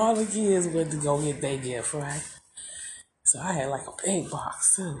 All the kids went to go get their gift, right? So I had like a pink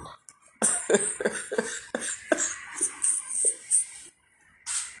box too.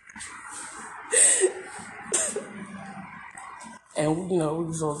 And we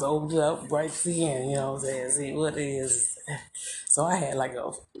were supposed to open it up right to the end, see what it is. So I had like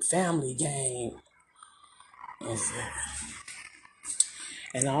a family game.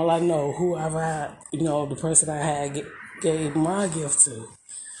 And all I know, whoever the person I had gave my gift to,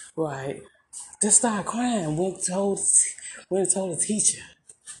 right, just started crying, went and told the teacher.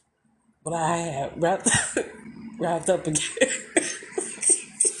 But I had wrapped up again.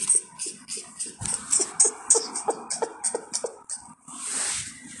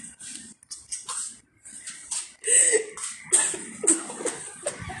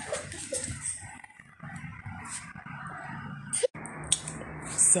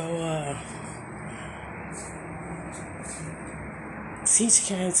 So teacher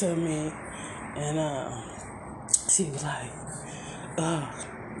came to me and she was like,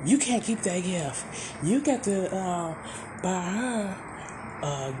 you can't keep that gift. You got to buy her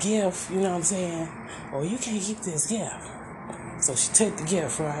a gift, you know what I'm saying? Or you can't keep this gift. So she took the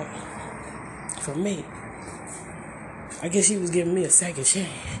gift, right, from me. I guess she was giving me a second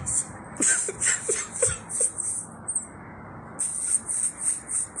chance.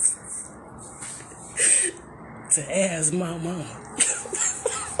 To ask my mom.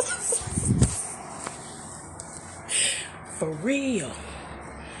 For real.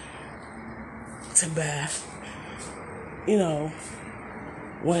 To buy,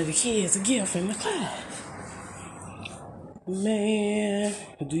 one of the kids a gift in the class. Man,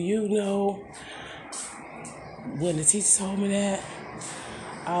 do you know when the teacher told me that,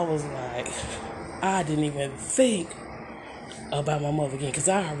 I was like, I didn't even think about my mother again because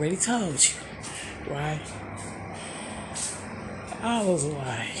I already told you, right? I was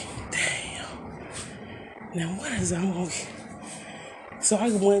like, damn. Now what is I'm gonna get? So I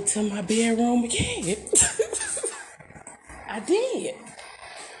went to my bedroom again. I did.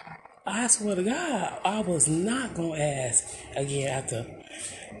 I swear to God, I was not gonna ask again after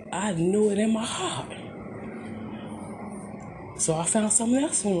I knew it in my heart. So I found something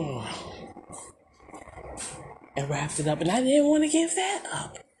else in my room and wrapped it up, and I didn't want to give that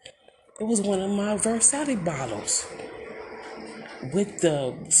up. It was one of my Versace bottles with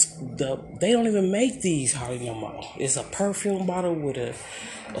they don't even make these hardly no more. It's a perfume bottle with a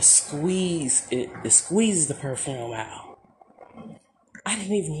squeeze. It squeezes the perfume out. I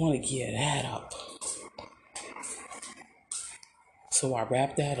didn't even want to give that up. So I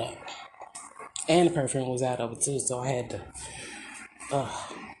wrapped that up. And the perfume was out of it too, so I had to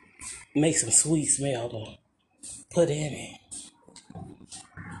make some sweet smell to put in it.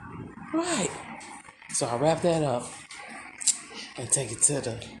 Right. So I wrap that up and take it to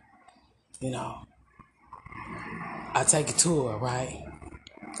the, you know, I take it to her, right?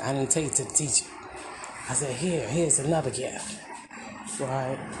 I didn't take it to the teacher. I said, here's another gift,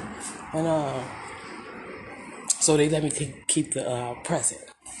 right? And so they let me keep the present.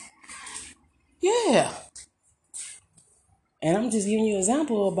 Yeah. And I'm just giving you an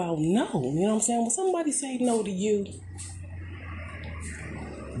example about no. You know what I'm saying? When somebody say no to you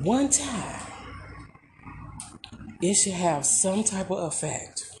one time, it should have some type of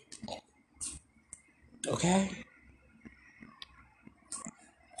effect. Okay?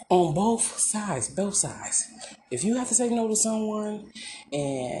 On both sides. If you have to say no to someone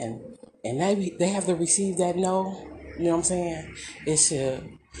and they have to receive that no, you know what I'm saying? It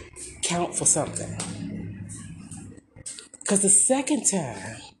should count for something. Because the second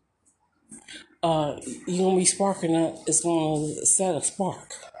time, you're gonna be sparking up, it's gonna set a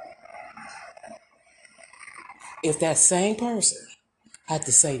spark. If that same person had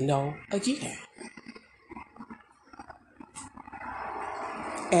to say no again.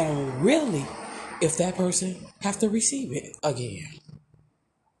 And really, if that person have to receive it again.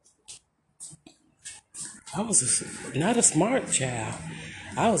 I was not a smart child.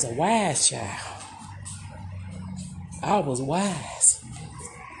 I was a wise child. I was wise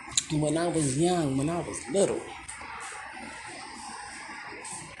when I was young, when I was little.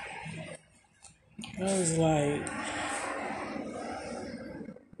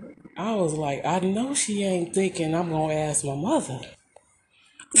 I know she ain't thinking I'm gonna ask my mother.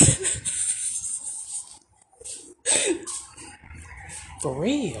 For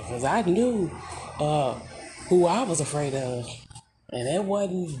real, because I knew who I was afraid of. And it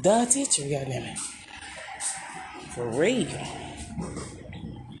wasn't the teacher, goddamn it. For real.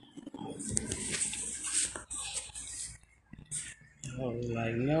 I was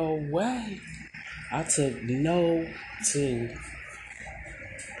like, no way. I took no to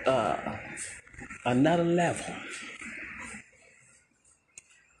another level.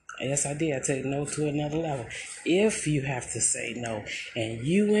 Yes, I did. I took no to another level. If you have to say no, and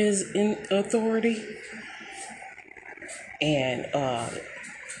you is in authority, and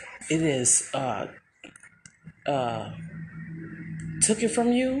it is took it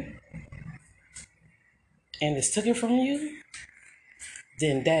from you, and it's took it from you,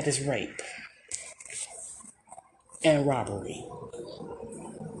 then that is rape and robbery.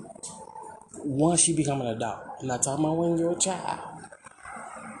 Once you become an adult, I'm not talking about when you're a child.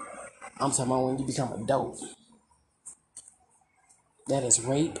 I'm talking about when you become an adult. That is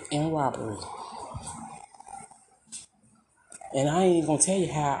rape and robbery. And I ain't gonna tell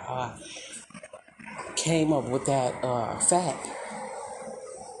you how I came up with that fact.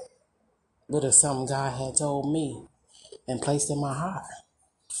 But it's something God had told me and placed in my heart.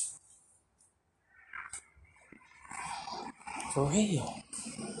 For real.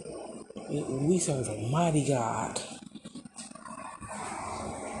 We serve a mighty God.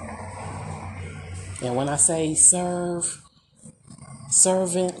 And when I say servant,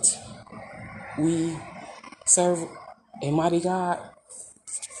 we serve a mighty God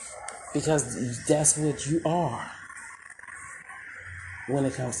because that's what you are when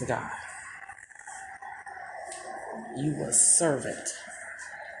it comes to God. You a servant.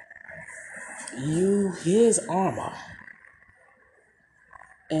 You his armor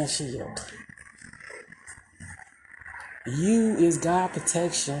and shield. You is God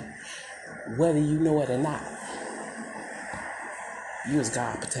protection whether you know it or not. You is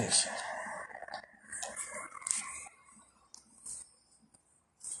God protection.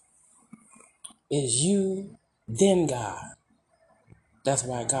 Is you, then God. That's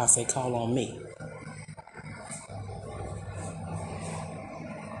why God say, call on me.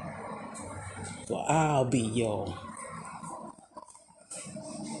 For I'll be your.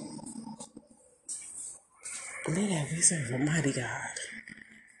 Believe that we serve a mighty God.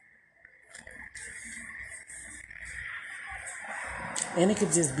 And it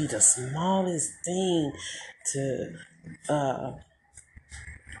could just be the smallest thing to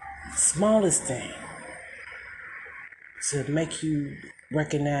make you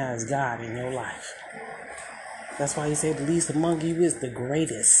recognize God in your life. That's why he said the least among you is the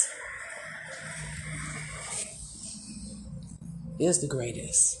greatest. Is the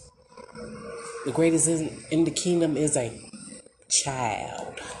greatest. The greatest in the kingdom is a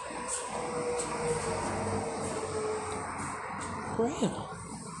child. For real.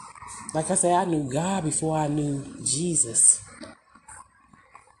 Like I said, I knew God before I knew Jesus.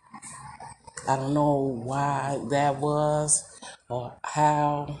 I don't know why that was or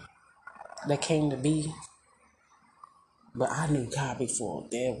how that came to be, but I knew God before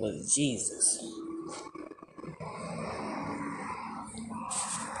there was Jesus.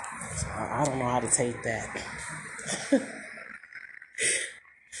 I don't know how to take that.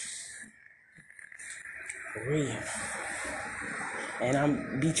 For real. And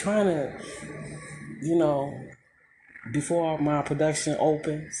I'm be trying to, before my production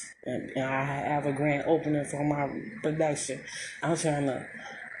opens, and I have a grand opening for my production, I'm trying to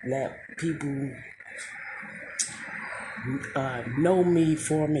let people know me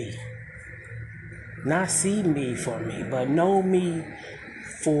for me. Not see me for me, but know me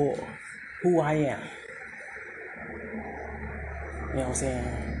for who I am. You know what I'm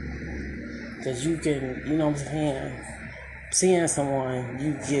saying? Because you can, you know what I'm saying, seeing someone,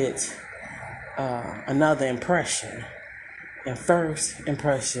 you get another impression. And first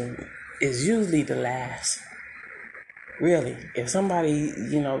impression is usually the last. Really. If somebody,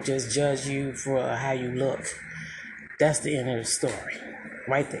 just judge you for how you look, that's the end of the story.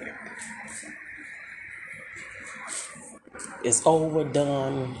 Right there. It's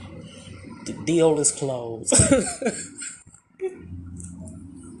overdone. The deal is closed.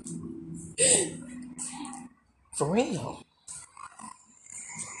 For real.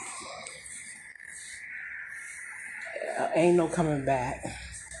 Ain't no coming back.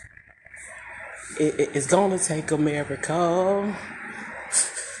 It's gonna take a miracle.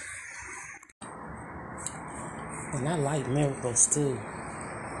 And I like miracles too.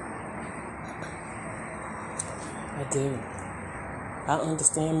 I do. I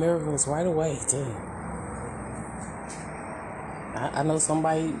understand miracles right away too. I know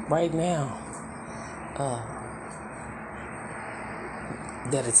somebody right now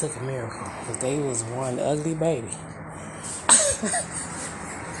that it took a miracle. Because they was one ugly baby.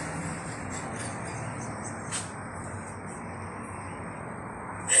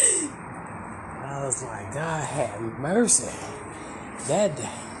 I was like, God had mercy that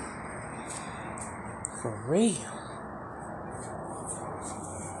day. For real.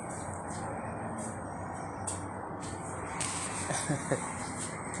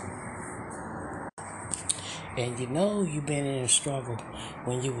 And you've been in a struggle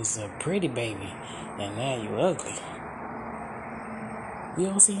when you was a pretty baby, and now you ugly. You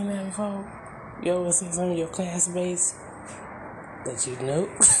ever seen that before? You ever seen some of your classmates that you knew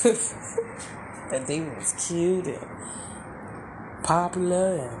that they was cute and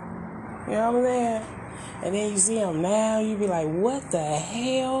popular, and you know what I'm saying? And then you see them now, you be like, what the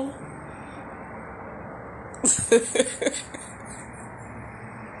hell?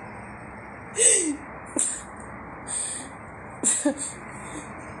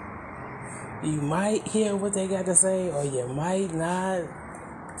 You might hear what they got to say, or you might not.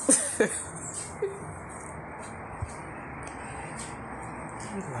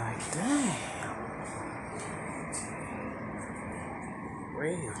 You're like, damn.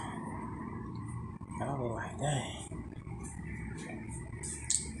 Real. I was like, dang.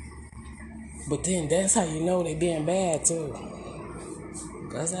 But then that's how you know they being bad too.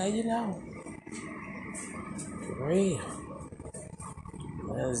 That's how you know. For real.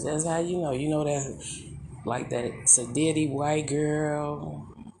 That's how you know. You know that, like that sedity white girl,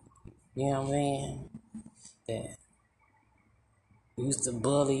 you know what I'm saying? That used to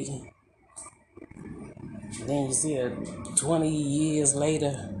bully. Then you see her 20 years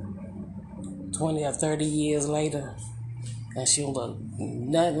later, 20 or 30 years later, and she don't look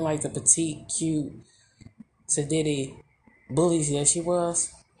nothing like the petite, cute, sedity bully that she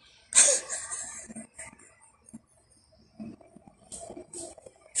was.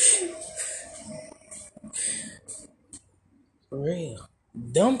 For real.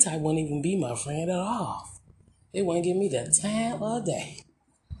 Them type wouldn't even be my friend at all. They wouldn't give me the time of day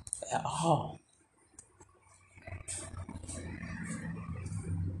at all.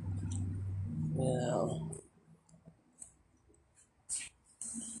 You know.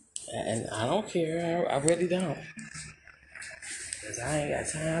 And I don't care. I really don't. Because I ain't got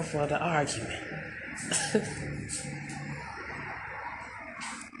time for the argument.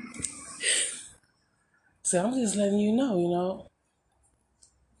 So I'm just letting you know,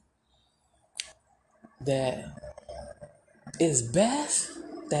 that it's best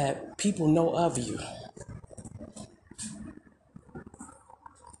that people know of you.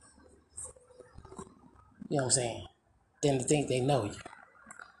 You know what I'm saying? Than to think they know you.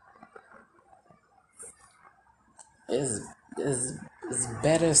 It's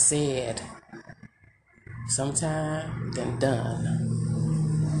better said sometime than done.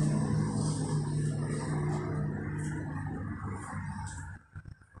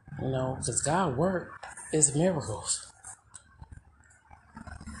 Because God worked is miracles.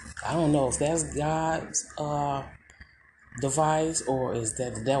 I don't know if that's God's device or is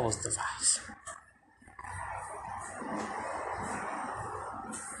that the devil's device.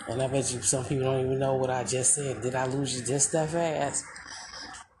 And I bet you some people don't even know what I just said. Did I lose you just that fast?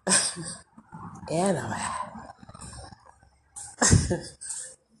 Anyway.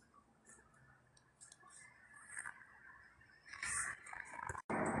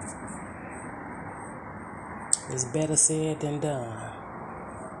 It's better said than done.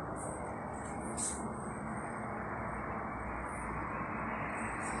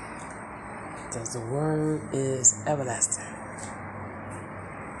 Because the word is everlasting.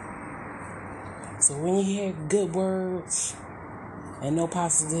 So when you hear good words and no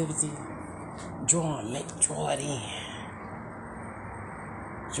positivity, draw it in.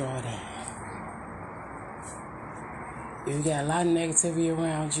 Draw it in. If you got a lot of negativity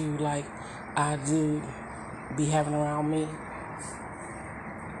around you, like I do be having around me,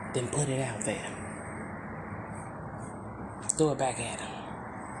 then put it out there. Throw it back at them.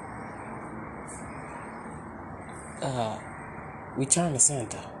 Return to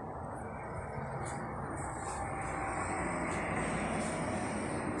center.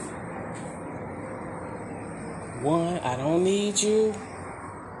 One, I don't need you.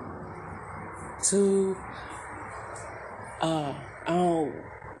 Two, I don't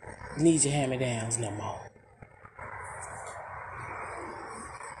need your hand-me-downs no more.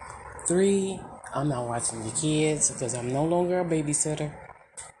 3, I'm not watching your kids because I'm no longer a babysitter.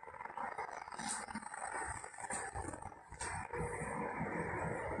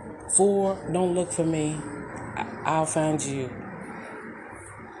 4, don't look for me. I'll find you.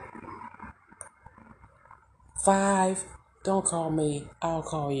 5, don't call me. I'll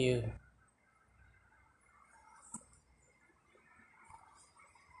call you.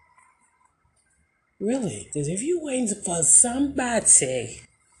 Really? Because if you're waiting for somebody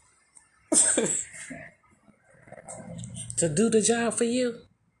to do the job for you,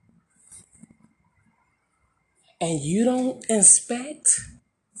 and you don't inspect,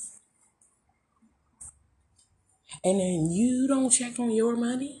 and then you don't check on your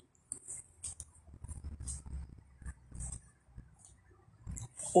money,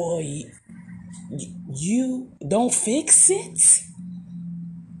 or you don't fix it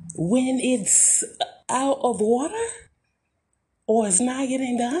when it's out of water, or it's not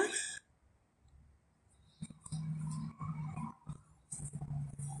getting done,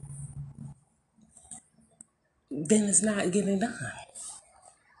 then it's not getting done.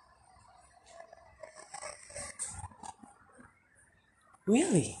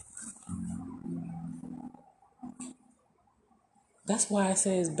 Really? That's why I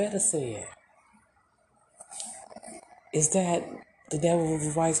say it's better said. Is that the devil's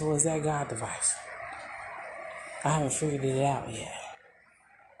device or is that God's device? I haven't figured it out yet.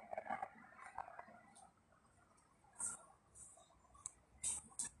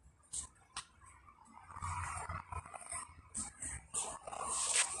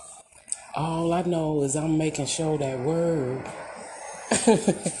 All I know is I'm making sure that word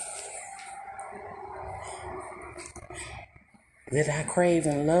that I crave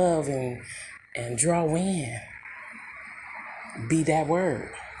and love and draw in be that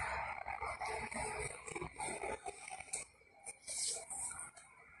word.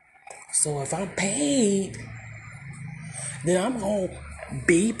 So if I'm paid, then I'm going to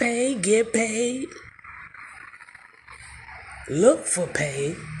be paid, get paid, look for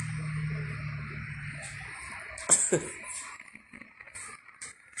pay.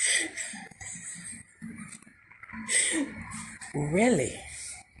 Really.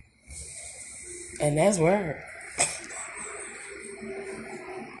 And that's word.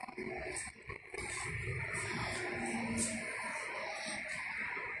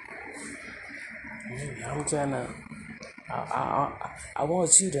 I'm trying to, I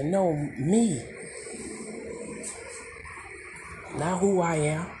want you to know me, not who I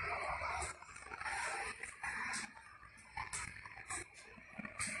am.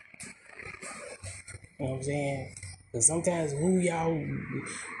 You know what I'm saying? Because sometimes who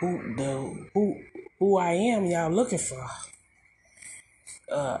I am y'all looking for,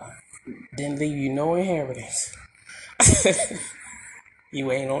 didn't leave you no inheritance.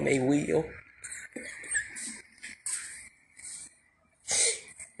 You ain't on their wheel.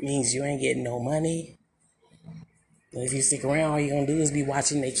 Means you ain't getting no money. And if you stick around, all you gonna do is be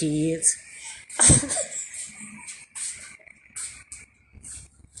watching their kids.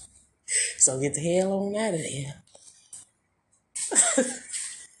 So get the hell on out of here.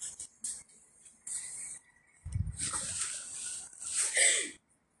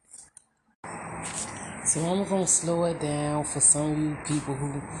 So I'm gonna slow it down for some of you people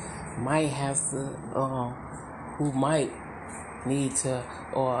who might have to, who might need to,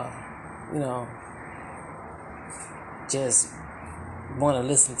 or just want to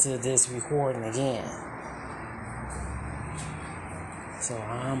listen to this recording again. So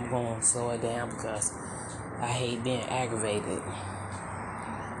I'm going to slow it down because I hate being aggravated.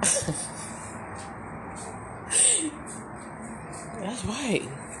 That's right.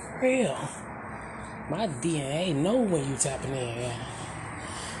 Real. My DNA know when you tapping in. Yeah.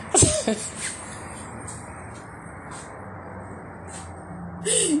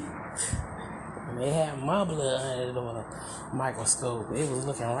 When they had my blood under the microscope, it was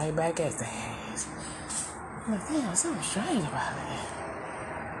looking right back at the ass. I'm like, damn, something strange about it.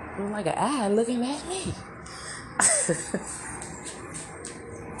 It was like an eye looking at me.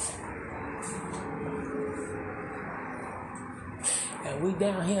 And we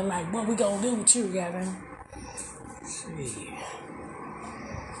down here like, what we gonna do with you, goddamn? Shit.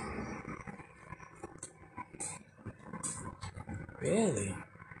 Really?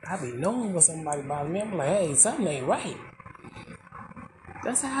 I be knowing when somebody bothers me. I'm like, hey, something ain't right.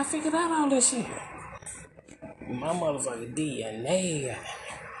 That's how I figured out all this shit. My motherfucking DNA.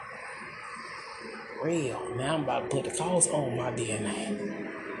 Real. Now I'm about to put the cost on my DNA.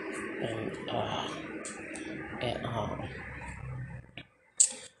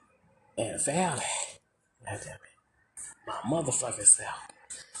 And fail it. My motherfucking self.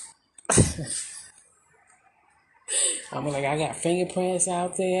 I'm like, I got fingerprints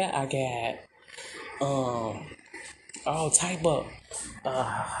out there. I got all type of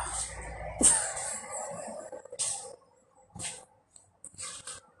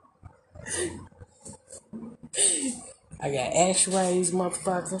I got x-rays,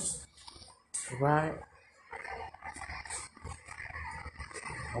 motherfuckers. Right?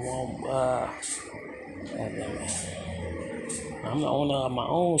 I want I'm the owner of my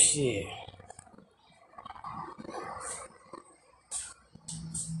own shit.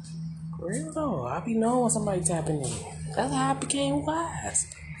 Real though, I be knowing somebody tapping in. That's how I became wise.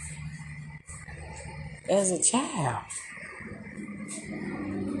 As a child,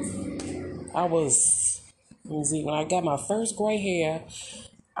 I was, let me see, when I got my first gray hair,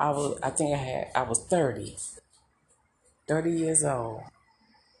 I was 30 years old.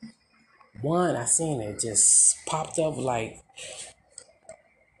 One, I seen it just popped up like,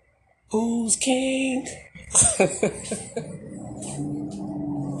 who's king?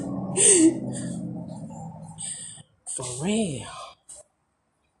 For real.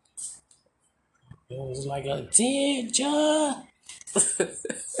 It was like a teacher. I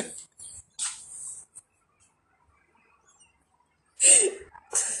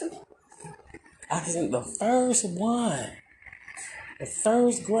was the first one. The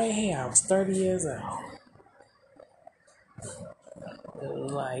first gray hair. I was 30 years old. It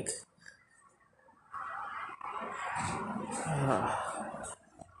was like,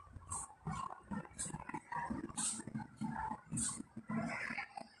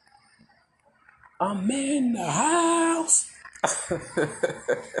 I'm in the house.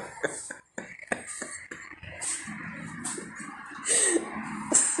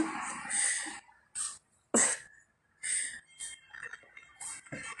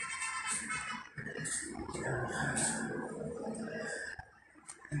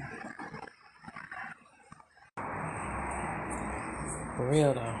 For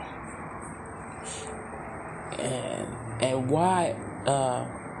real though. And why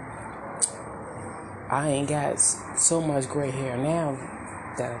I ain't got so much gray hair now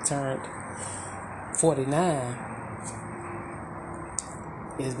that I turned 49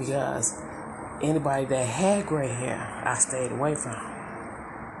 is because anybody that had gray hair, I stayed away from.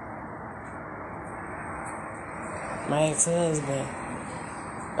 My ex-husband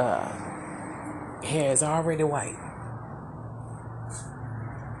hair is already white.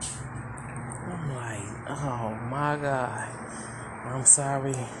 I'm like, oh my God, I'm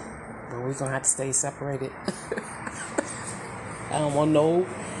sorry, but we're gonna have to stay separated. I don't want no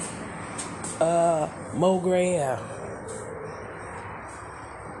more gray hair.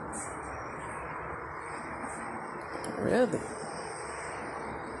 Really?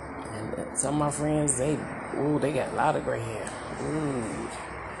 And some of my friends, they got a lot of gray hair. Ooh.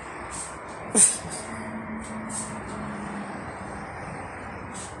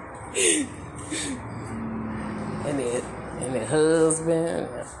 and their husband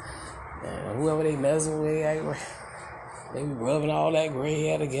and whoever they messing with, they be rubbing all that gray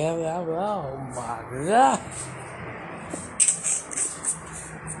hair together. I was like, oh my God.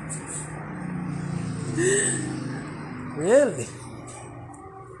 Really?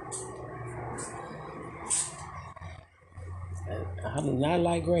 I do not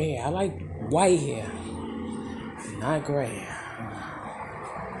like gray hair. I like white hair, not gray hair.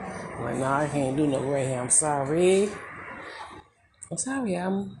 Like, no, I can't do no gray hair. I'm sorry. I'm sorry,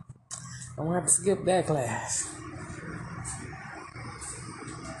 I'm gonna have to skip that class.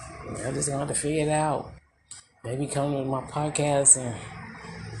 I'm just gonna have to figure it out. Maybe come to my podcast and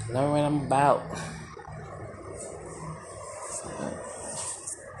learn what I'm about.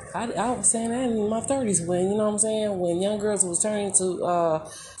 I was saying that in my 30s when, you know what I'm saying, when young girls was turning to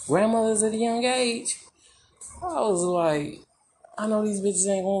grandmothers at a young age. I was like, I know these bitches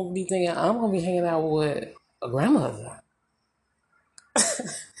ain't gonna be thinking I'm gonna be hanging out with a grandmother.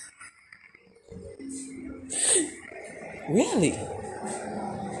 Really?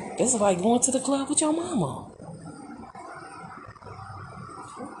 This is like going to the club with your mama.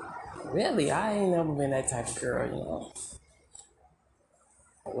 Really? I ain't never been that type of girl, you know.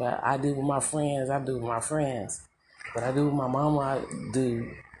 Well, I do with my friends, But I do with my mama, I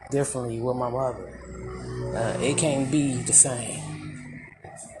do differently with my mother. It can't be the same.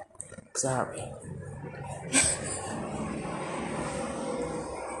 Sorry.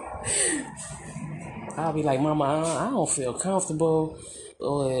 I'll be like, Mama, I don't feel comfortable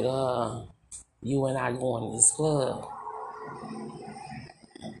with you and I going to this club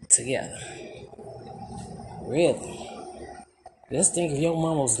together. Really? Just think if your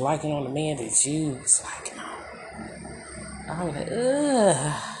mama was liking on the man that you was liking on. I'll be like,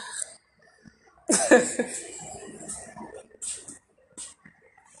 ugh.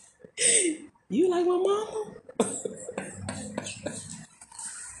 You like my mama?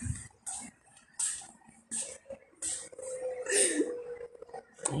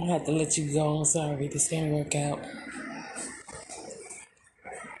 I'm gonna have to let you go. I'm sorry, this can't work out.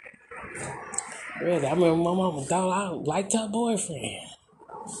 Really, I remember my mama thought I liked her boyfriend.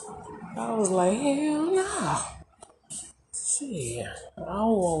 I was like, hell no. Shit, I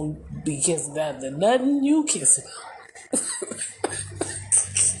don't want to be kissing after nothing you kissing.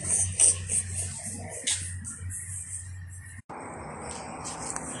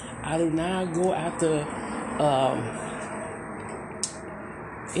 I do not go after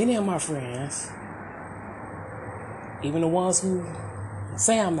any of my friends, even the ones who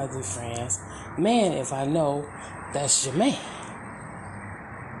say I'm not good friends. Man, if I know that's your man.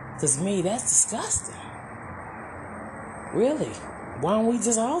 Because me, that's disgusting. Really? Why don't we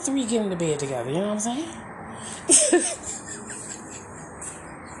just all three get into bed together? You know what I'm saying?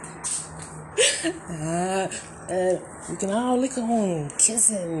 We can all lick on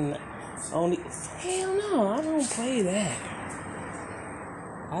kissing. Only, hell no, I don't play that.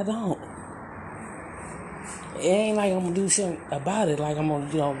 I don't. It ain't like I'm gonna do shit about it. Like I'm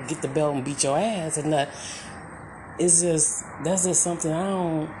gonna, get the belt and beat your ass and that. It's just that's just something I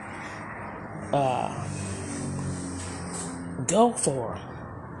don't go for.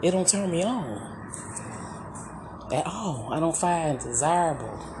 It don't turn me on at all. I don't find it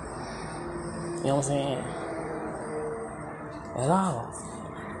desirable. You know what I'm saying? At all.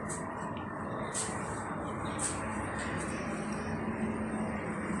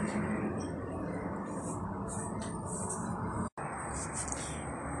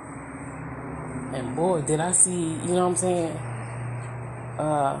 And boy, did I see, you know what I'm saying?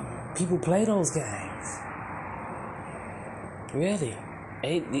 People play those games. Really.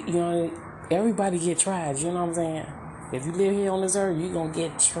 Everybody get tried, you know what I'm saying? If you live here on this earth, you're gonna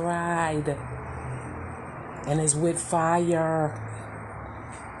get tried. And it's with fire.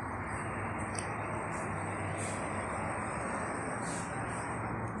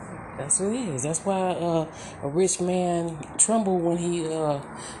 That's what it is. That's why a rich man trembled when he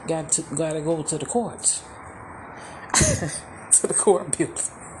got to go to the courts. To the court building.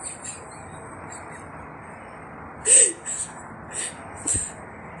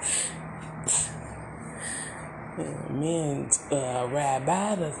 Men ride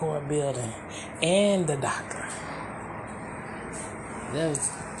by the court building and the doctor.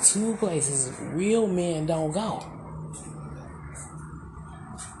 There's two places real men don't go.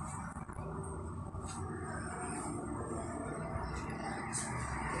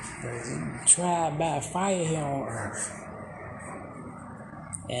 Tried by fire here on earth.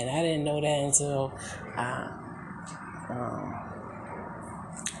 And I didn't know that until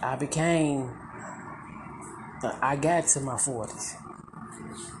I got to my 40s.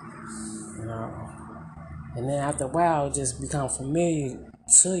 You know? And then after a while, it just become familiar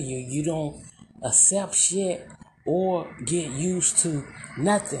to you. You don't accept shit or get used to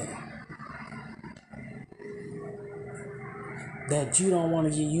nothing that you don't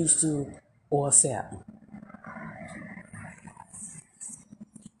want to get used to or accept.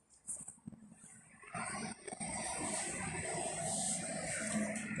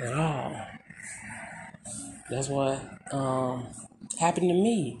 At all. That's what happened to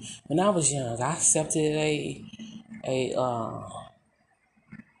me when I was young. I accepted a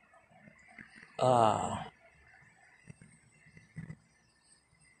a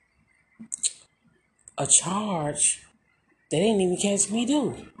charge they didn't even catch me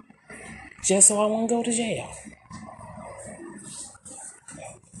do, just so I won't go to jail.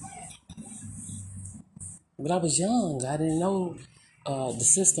 But I was young. I didn't know the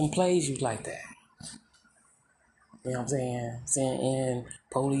system plays you like that. You know what I'm saying? Send in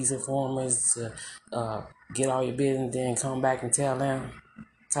police informers to get all your business, then come back and tell them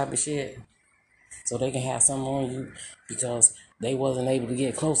type of shit. So they can have something on you because they wasn't able to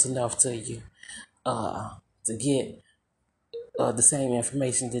get close enough to you to get the same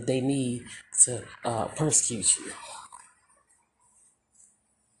information that they need to persecute you.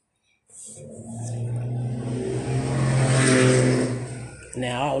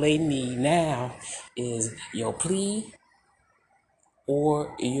 Now all they need now is your plea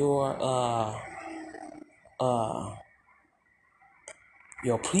or your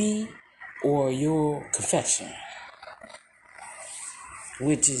plea or your confession,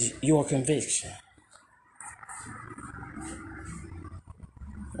 which is your conviction.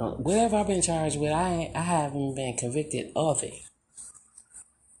 Whatever I've been charged with, I haven't been convicted of it.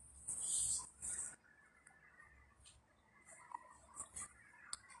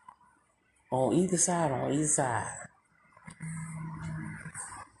 On either side, on either side.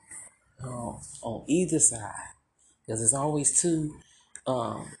 On either side. Because it's always two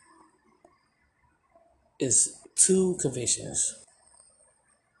convictions.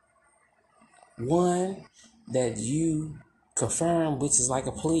 One that you confirm, which is like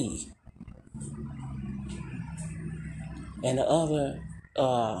a plea. And the other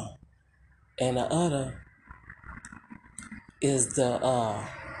is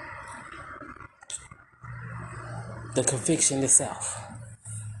the conviction itself.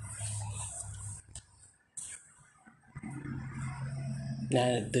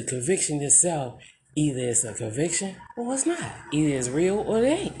 Now, the conviction itself, either it's a conviction or it's not. Either it's real or it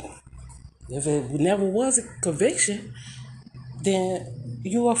ain't. If it never was a conviction, then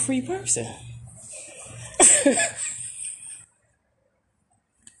you're a free person.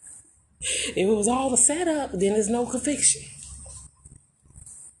 If it was all a setup, then there's no conviction.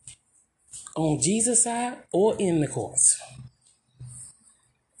 On Jesus' side or in the courts.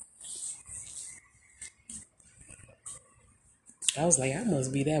 I was like, I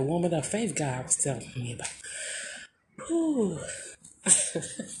must be that woman of faith God was telling me about. Ooh.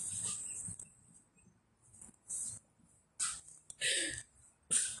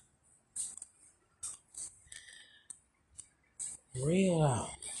 Real out.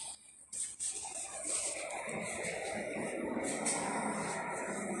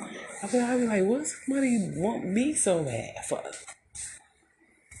 I be like, what somebody want me so bad for?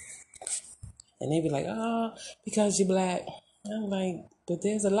 And they be like, oh, because you're black. I'm like, but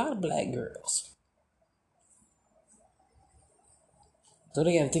there's a lot of black girls. So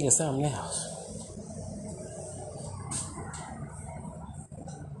they got to think of something else.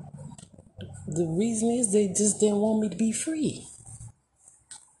 The reason is they just didn't want me to be free.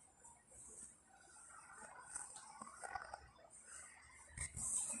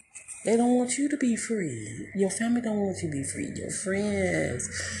 They don't want you to be free. Your family don't want you to be free. Your friends,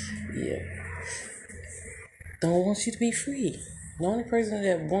 don't want you to be free. The only person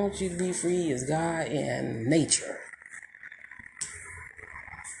that wants you to be free is God and nature.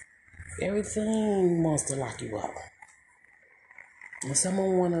 Everything wants to lock you up. And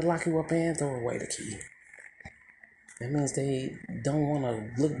someone want to lock you up and throw away the key. That means they don't want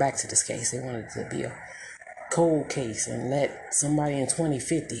to look back to this case. They want it to be a cold case and let somebody in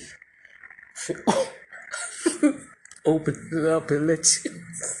 2050 open it up and let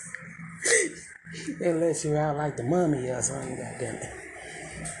you out like the mummy or something. Goddamn it.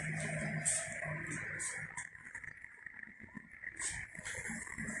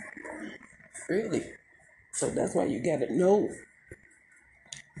 Really? So that's why you gotta know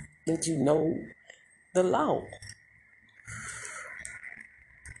that you know the law.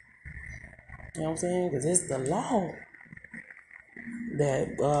 You know what I'm saying? Because it's the law that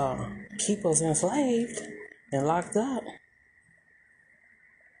keep us enslaved and locked up.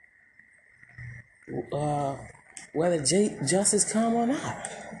 Whether justice come or not.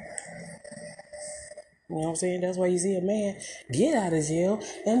 You know what I'm saying? That's why you see a man get out of jail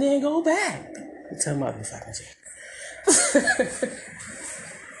and then go back to motherfucking jail.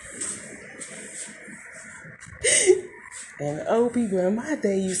 And the old people in my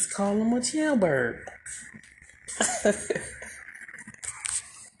day used to call him a jailbird.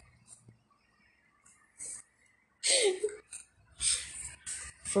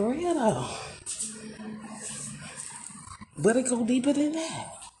 For real though. But it go deeper than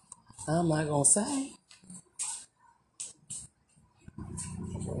that. I'm not gonna say.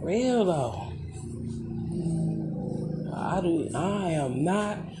 For real though. I am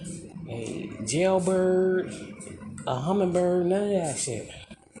not a jailbird, a hummingbird, none of that shit.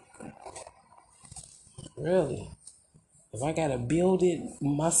 Really. If I gotta build it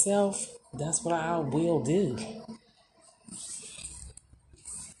myself, that's what I will do.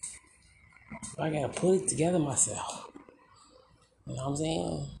 If I gotta put it together myself. You know what I'm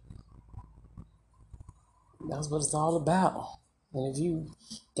saying? That's what it's all about. And if you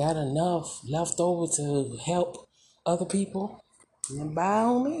got enough left over to help other people, then by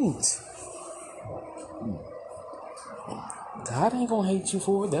all means. God ain't gonna hate you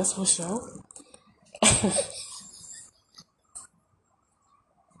for it, that's for sure.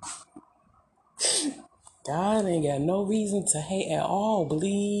 God ain't got no reason to hate at all,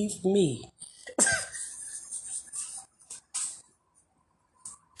 believe me.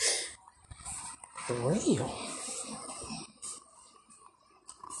 For real.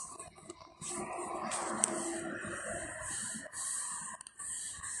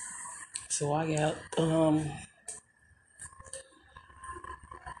 So I got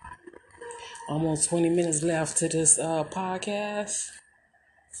almost 20 minutes left to this podcast.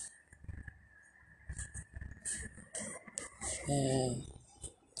 And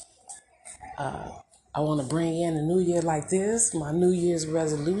I want to bring in a new year like this. My New Year's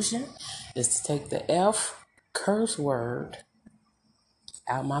resolution is to take the F curse word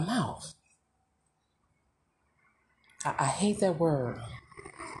out my mouth. I hate that word.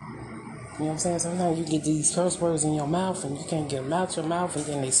 You know what I'm saying? Sometimes you get these curse words in your mouth and you can't get them out your mouth, and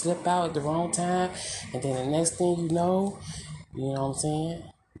then they slip out at the wrong time. And then the next thing you know what I'm saying?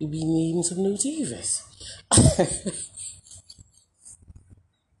 You be needing some new TVs.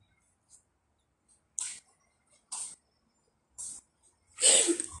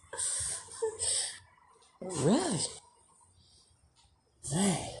 Really?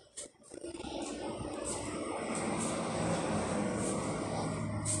 Man.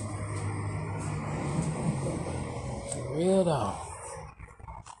 For real though.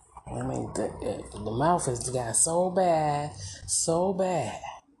 I mean, the mouth has got so bad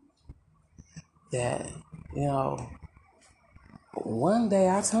that, one day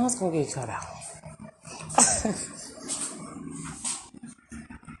our tongue's gonna get cut out.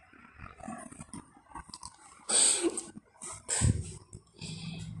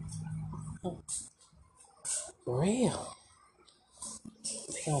 For real.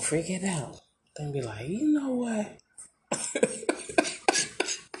 They gonna figure it out. They gonna be like, you know what?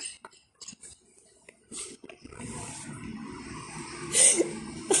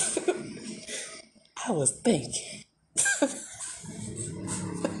 I was thinking.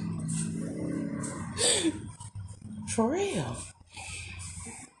 For real.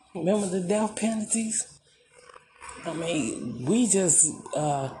 Remember the death penalties? I mean, we just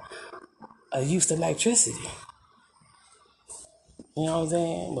used to electricity. You know what I'm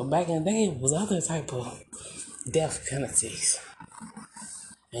saying? But back in the day, it was other type of death penalties.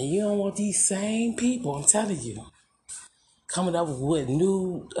 And you don't want these same people, I'm telling you, coming up with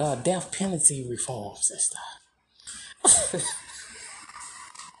new death penalty reforms and stuff.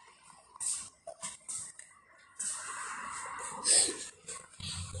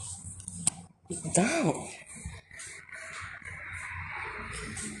 Don't.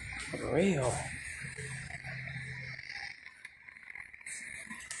 For real.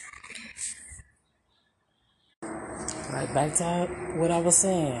 Like back to what I was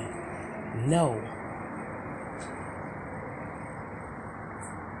saying. No.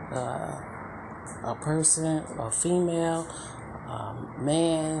 A person, a female,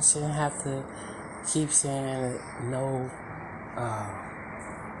 man shouldn't have to keep saying no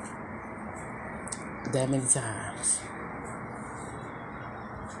that many times.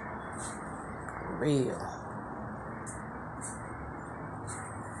 Real.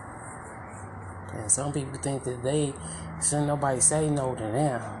 And some people think that they shouldn't nobody say no to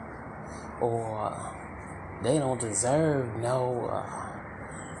them, or they don't deserve no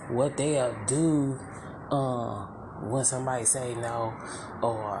what they'll do when somebody say no,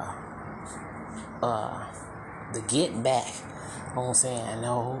 or the get back on saying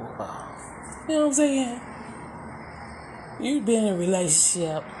no. You know what I'm saying? You've been in a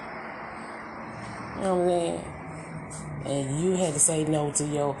relationship, you know what I'm saying, and you had to say no to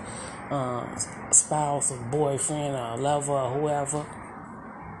your spouse or boyfriend or lover or whoever,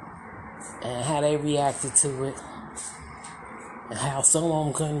 and how they reacted to it, and how some of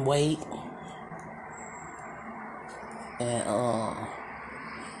them couldn't wait, and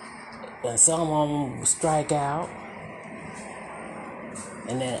some of them strike out,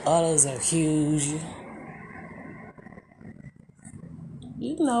 And then others accuse you.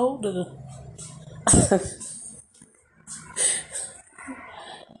 You know the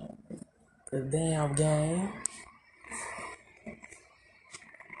damn game.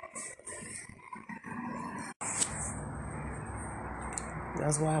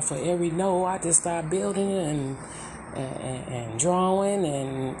 That's why for every no, I just start building and drawing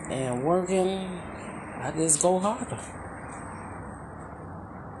and working. I just go harder.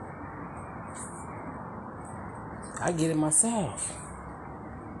 I get it myself.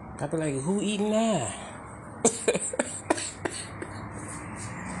 I be like, who eating that?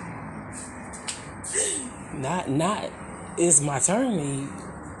 Not, it's my turn to eat.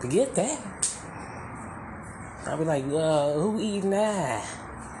 Forget that. I be like, who eating that?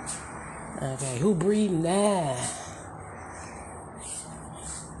 Okay, who breathing that?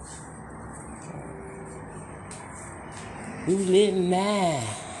 Who living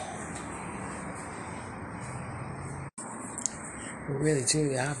that? Really,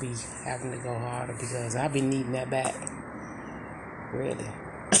 truly, I'll be having to go harder because I'll be needing that back. Really.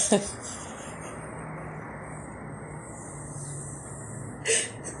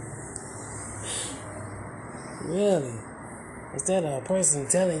 Really. Instead of a person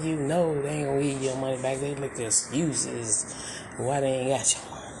telling you no, they ain't gonna give you your money back, they make excuses why they ain't got your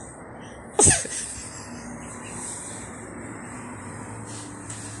money.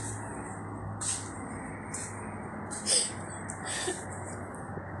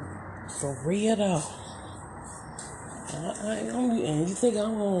 For real though. And you think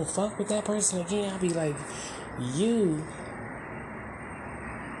I'm gonna fuck with that person again? I'll be like, you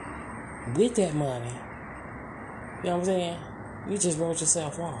with that money, you know what I'm saying? You just wrote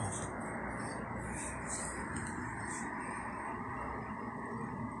yourself off.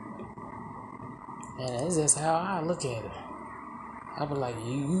 And that's just how I look at it. I be like,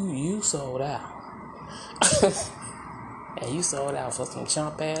 you sold out. And you sold out for some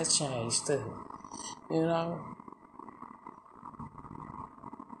chump ass change too. You know?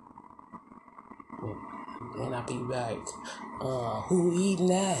 Then I be like, who eating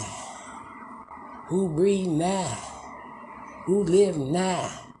that? Who breathing that? Who living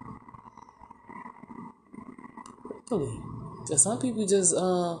that? Really? Cause some people just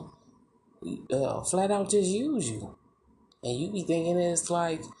flat out just use you. And you be thinking it's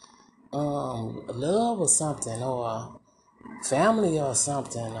like love or something, or family or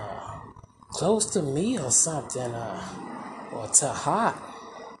something, or close to me or something, or to heart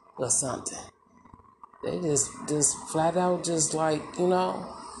or something. They just flat out just like,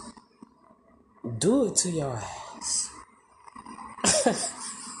 do it to your ass.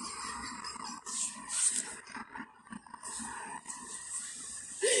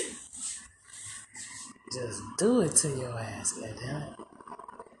 Just do it to your ass, goddamn.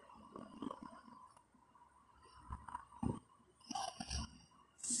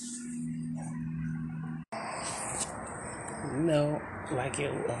 Like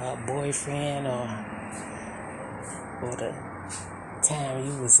your boyfriend or the time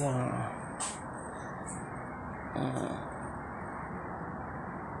you was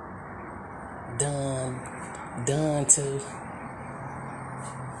done to.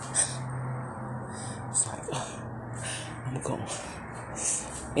 It's like, I'm going.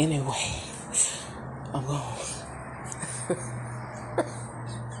 Anyway, I'm going.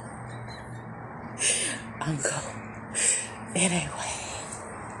 I'm going. Anyway.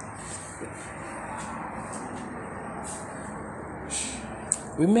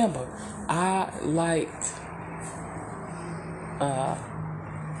 Remember, I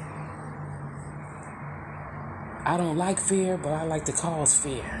don't like fear, but I like to cause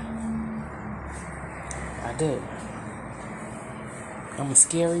fear. I do. I'm a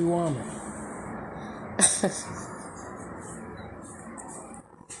scary woman.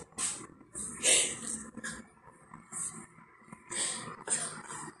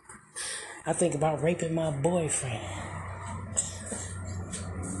 I think about raping my boyfriend.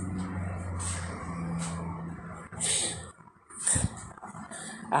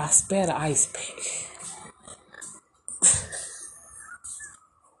 I spare the ice pick.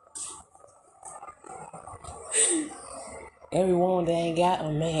 Every woman that ain't got a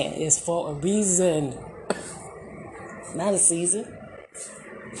man is for a reason, not a season.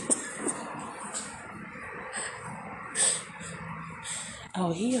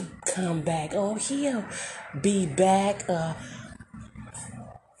 Oh, he'll come back. Oh, he'll be back.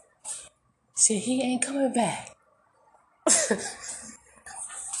 Shit, he ain't coming back.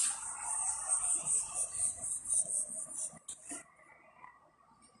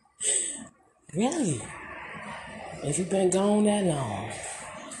 Really? If you been gone that long.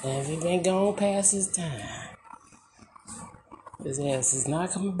 And if it been gone past his time, his ass is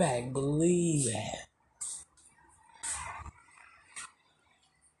not coming back. Believe that.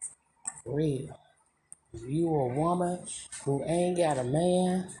 For real. If you a woman who ain't got a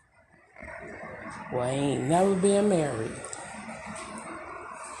man or ain't never been married,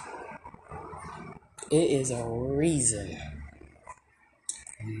 it is a reason,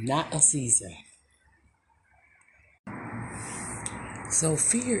 not a season. So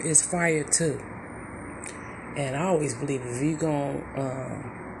fear is fire too. And I always believe if you gonna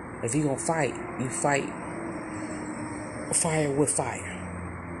fight, you fight fire with fire.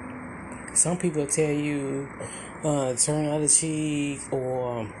 Some people tell you turn the other cheek,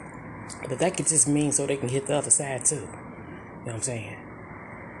 but that could just mean so they can hit the other side too. You know what I'm saying?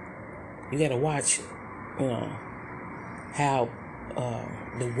 You gotta watch, how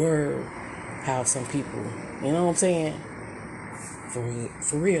the word, how some people, you know what I'm saying? For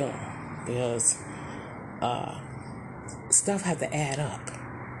real, because stuff have to add up.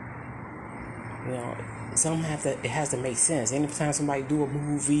 It has to make sense. Anytime somebody do a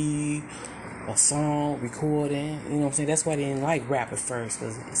movie, a song, recording, you know what I'm saying? That's why they didn't like rap at first,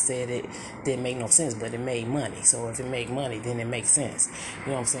 because it said it didn't make no sense, but it made money. So if it made money, then it makes sense.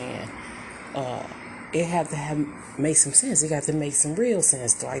 You know what I'm saying? It had to make some sense. It got to make some real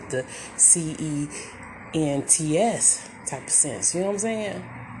sense, like the CENTS type of sense. You know what I'm saying?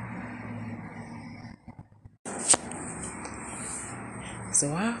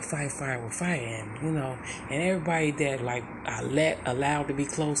 So I fight fire with fire, and everybody that I allowed to be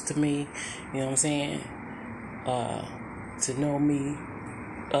close to me, you know what I'm saying, to know me,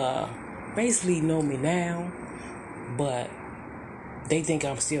 basically know me now, but they think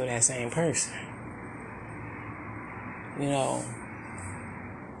I'm still that same person,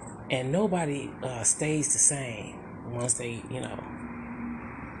 and nobody stays the same once they,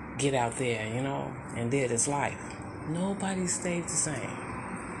 get out there, and live this life. Nobody stays the same.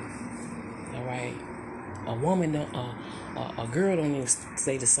 All right, a woman, a girl don't even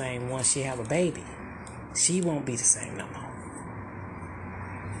stay the same once she have a baby. She won't be the same no more.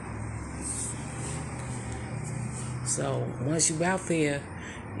 So once you out there,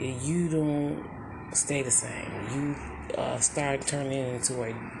 you don't stay the same. You start turning into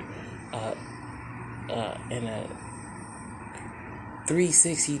in a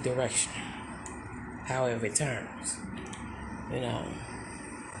 360 direction, however it turns,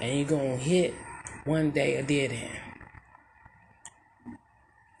 and you're gonna hit one day a dead end.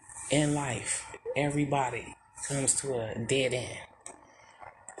 In life, everybody comes to a dead end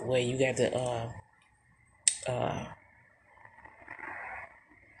where you got to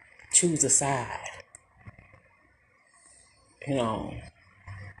choose a side.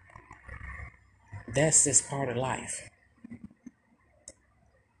 That's just part of life.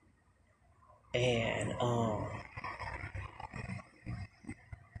 And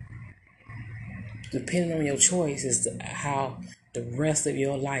depending on your choice is how the rest of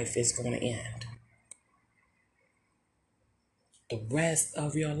your life is going to end. The rest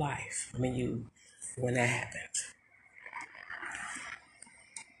of your life, when that happens.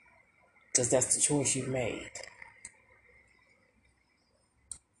 Because that's the choice you made.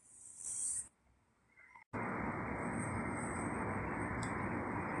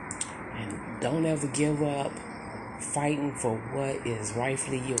 And don't ever give up fighting for what is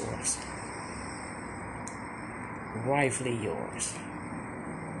rightfully yours. Rightfully yours.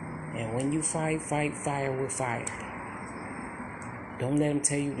 And when you fight fire with fire. Don't let them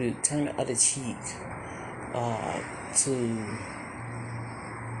tell you to turn the other cheek, to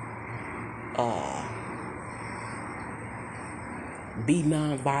be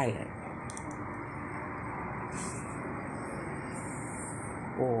nonviolent,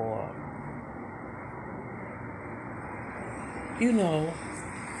 or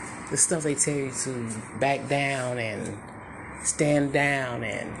the stuff they tell you to back down and stand down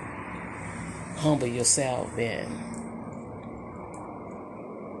and humble yourself. And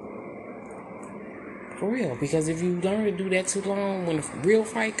for real, because if you learn to do that too long, when the real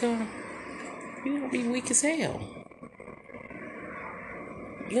fight comes, you're gonna be weak as hell.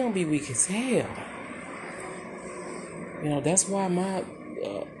 You're gonna be weak as hell. That's why my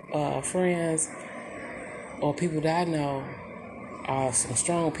friends or people that I know are some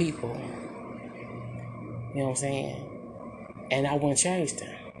strong people. You know what I'm saying? And I wouldn't change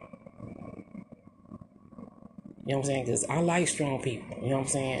them. You know what I'm saying? Because I like strong people. You know what I'm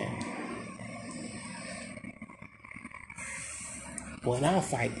saying? When I'm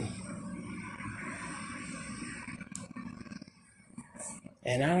fighting.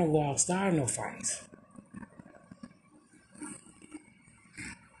 And I don't go out starting no fights.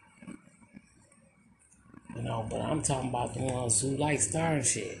 but I'm talking about the ones who like starting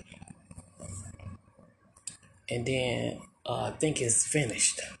shit. And then think it's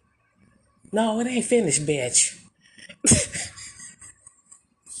finished. No, it ain't finished, bitch.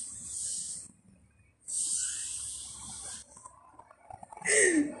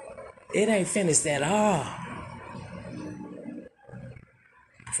 It ain't finished at all.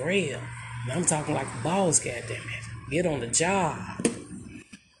 For real. And I'm talking like a boss, goddammit. Get on the job.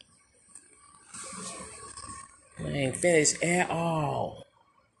 It ain't finished at all.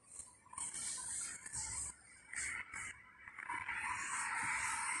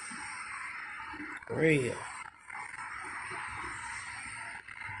 For real.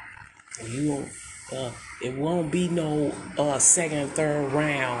 You it won't be no second, third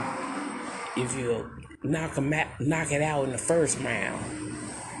round if you knock it out in the first round.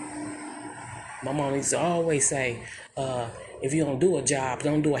 My mom used to always say, if you don't do a job,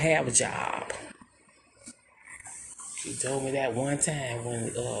 don't do a half a job. She told me that one time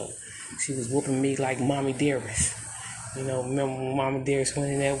when she was whooping me like Mommy Dearest. You know, remember when Mommy Dearest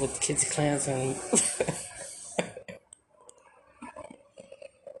went in there with the kitchen cleanser and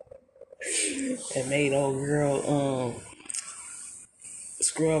and made old girl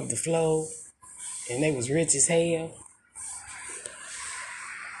scrub the floor, and they was rich as hell.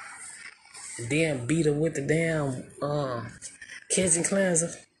 And then beat her with the damn kitchen cleanser.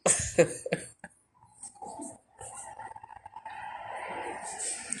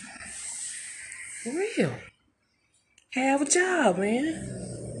 For real. Have a job, man.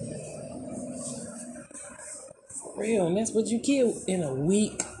 For real, and that's what you get in a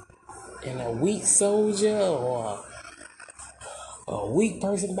weak soldier or a weak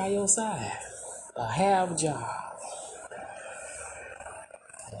person by your side. Have a job.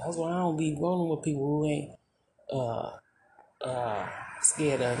 That's why I don't be rolling with people who ain't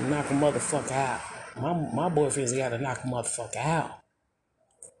scared to knock a motherfucker out. My boyfriend's gotta knock a motherfucker out.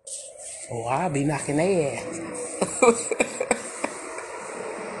 Or I'll be knocking their ass.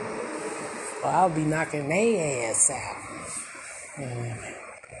 Or I'll be knocking their ass out.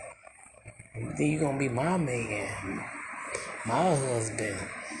 You think you gonna be my man, my husband,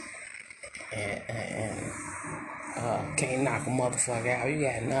 and can't knock a motherfucker out. You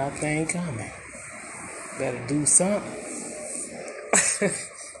got nothing coming. Better do something.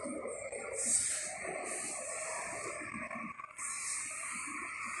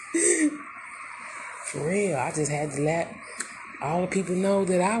 For real, I just had to let all the people know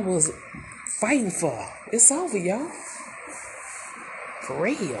that I was fighting for. It's over, y'all. For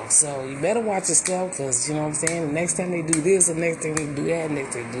real. So you better watch your stuff, because you know what I'm saying, the next time they do this, the next time they do that,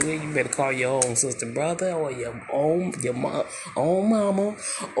 next time they do it, you better call your own sister, brother, or your own mama,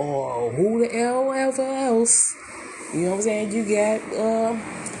 or who the hell ever else. You know what I'm saying? You got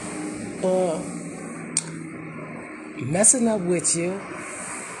messing up with you.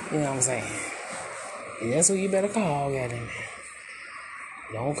 You know what I'm saying? And that's who you better call, goddamn it.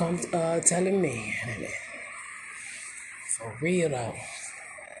 Don't come telling me, goddamn it. For real though.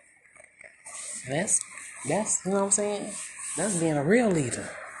 That's you know what I'm saying? That's being a real leader.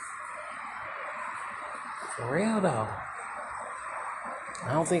 For real though.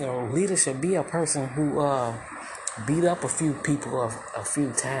 I don't think a leader should be a person who beat up a few people a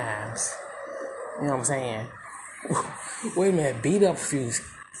few times. You know what I'm saying? Wait a minute, beat up a few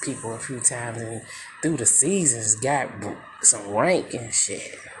people a few times and through the seasons got some rank and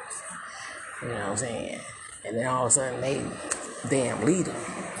shit. You know what I'm saying? And then all of a sudden they damn leader.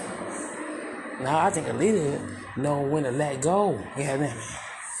 Now I think a leader know when to let go. Yeah, damn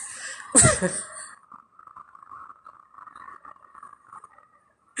it.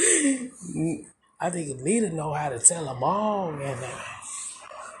 I think a leader know how to tell them all, and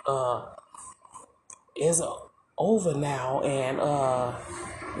it's over now, and you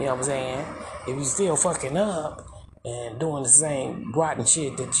know what I'm saying? If you still fucking up and doing the same rotten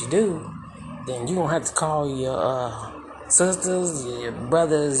shit that you do, then you gonna have to call your sisters, your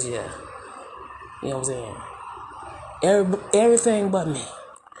brothers, you know what I'm saying? Everything but me.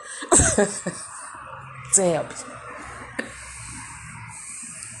 To help you.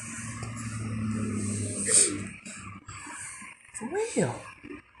 For real.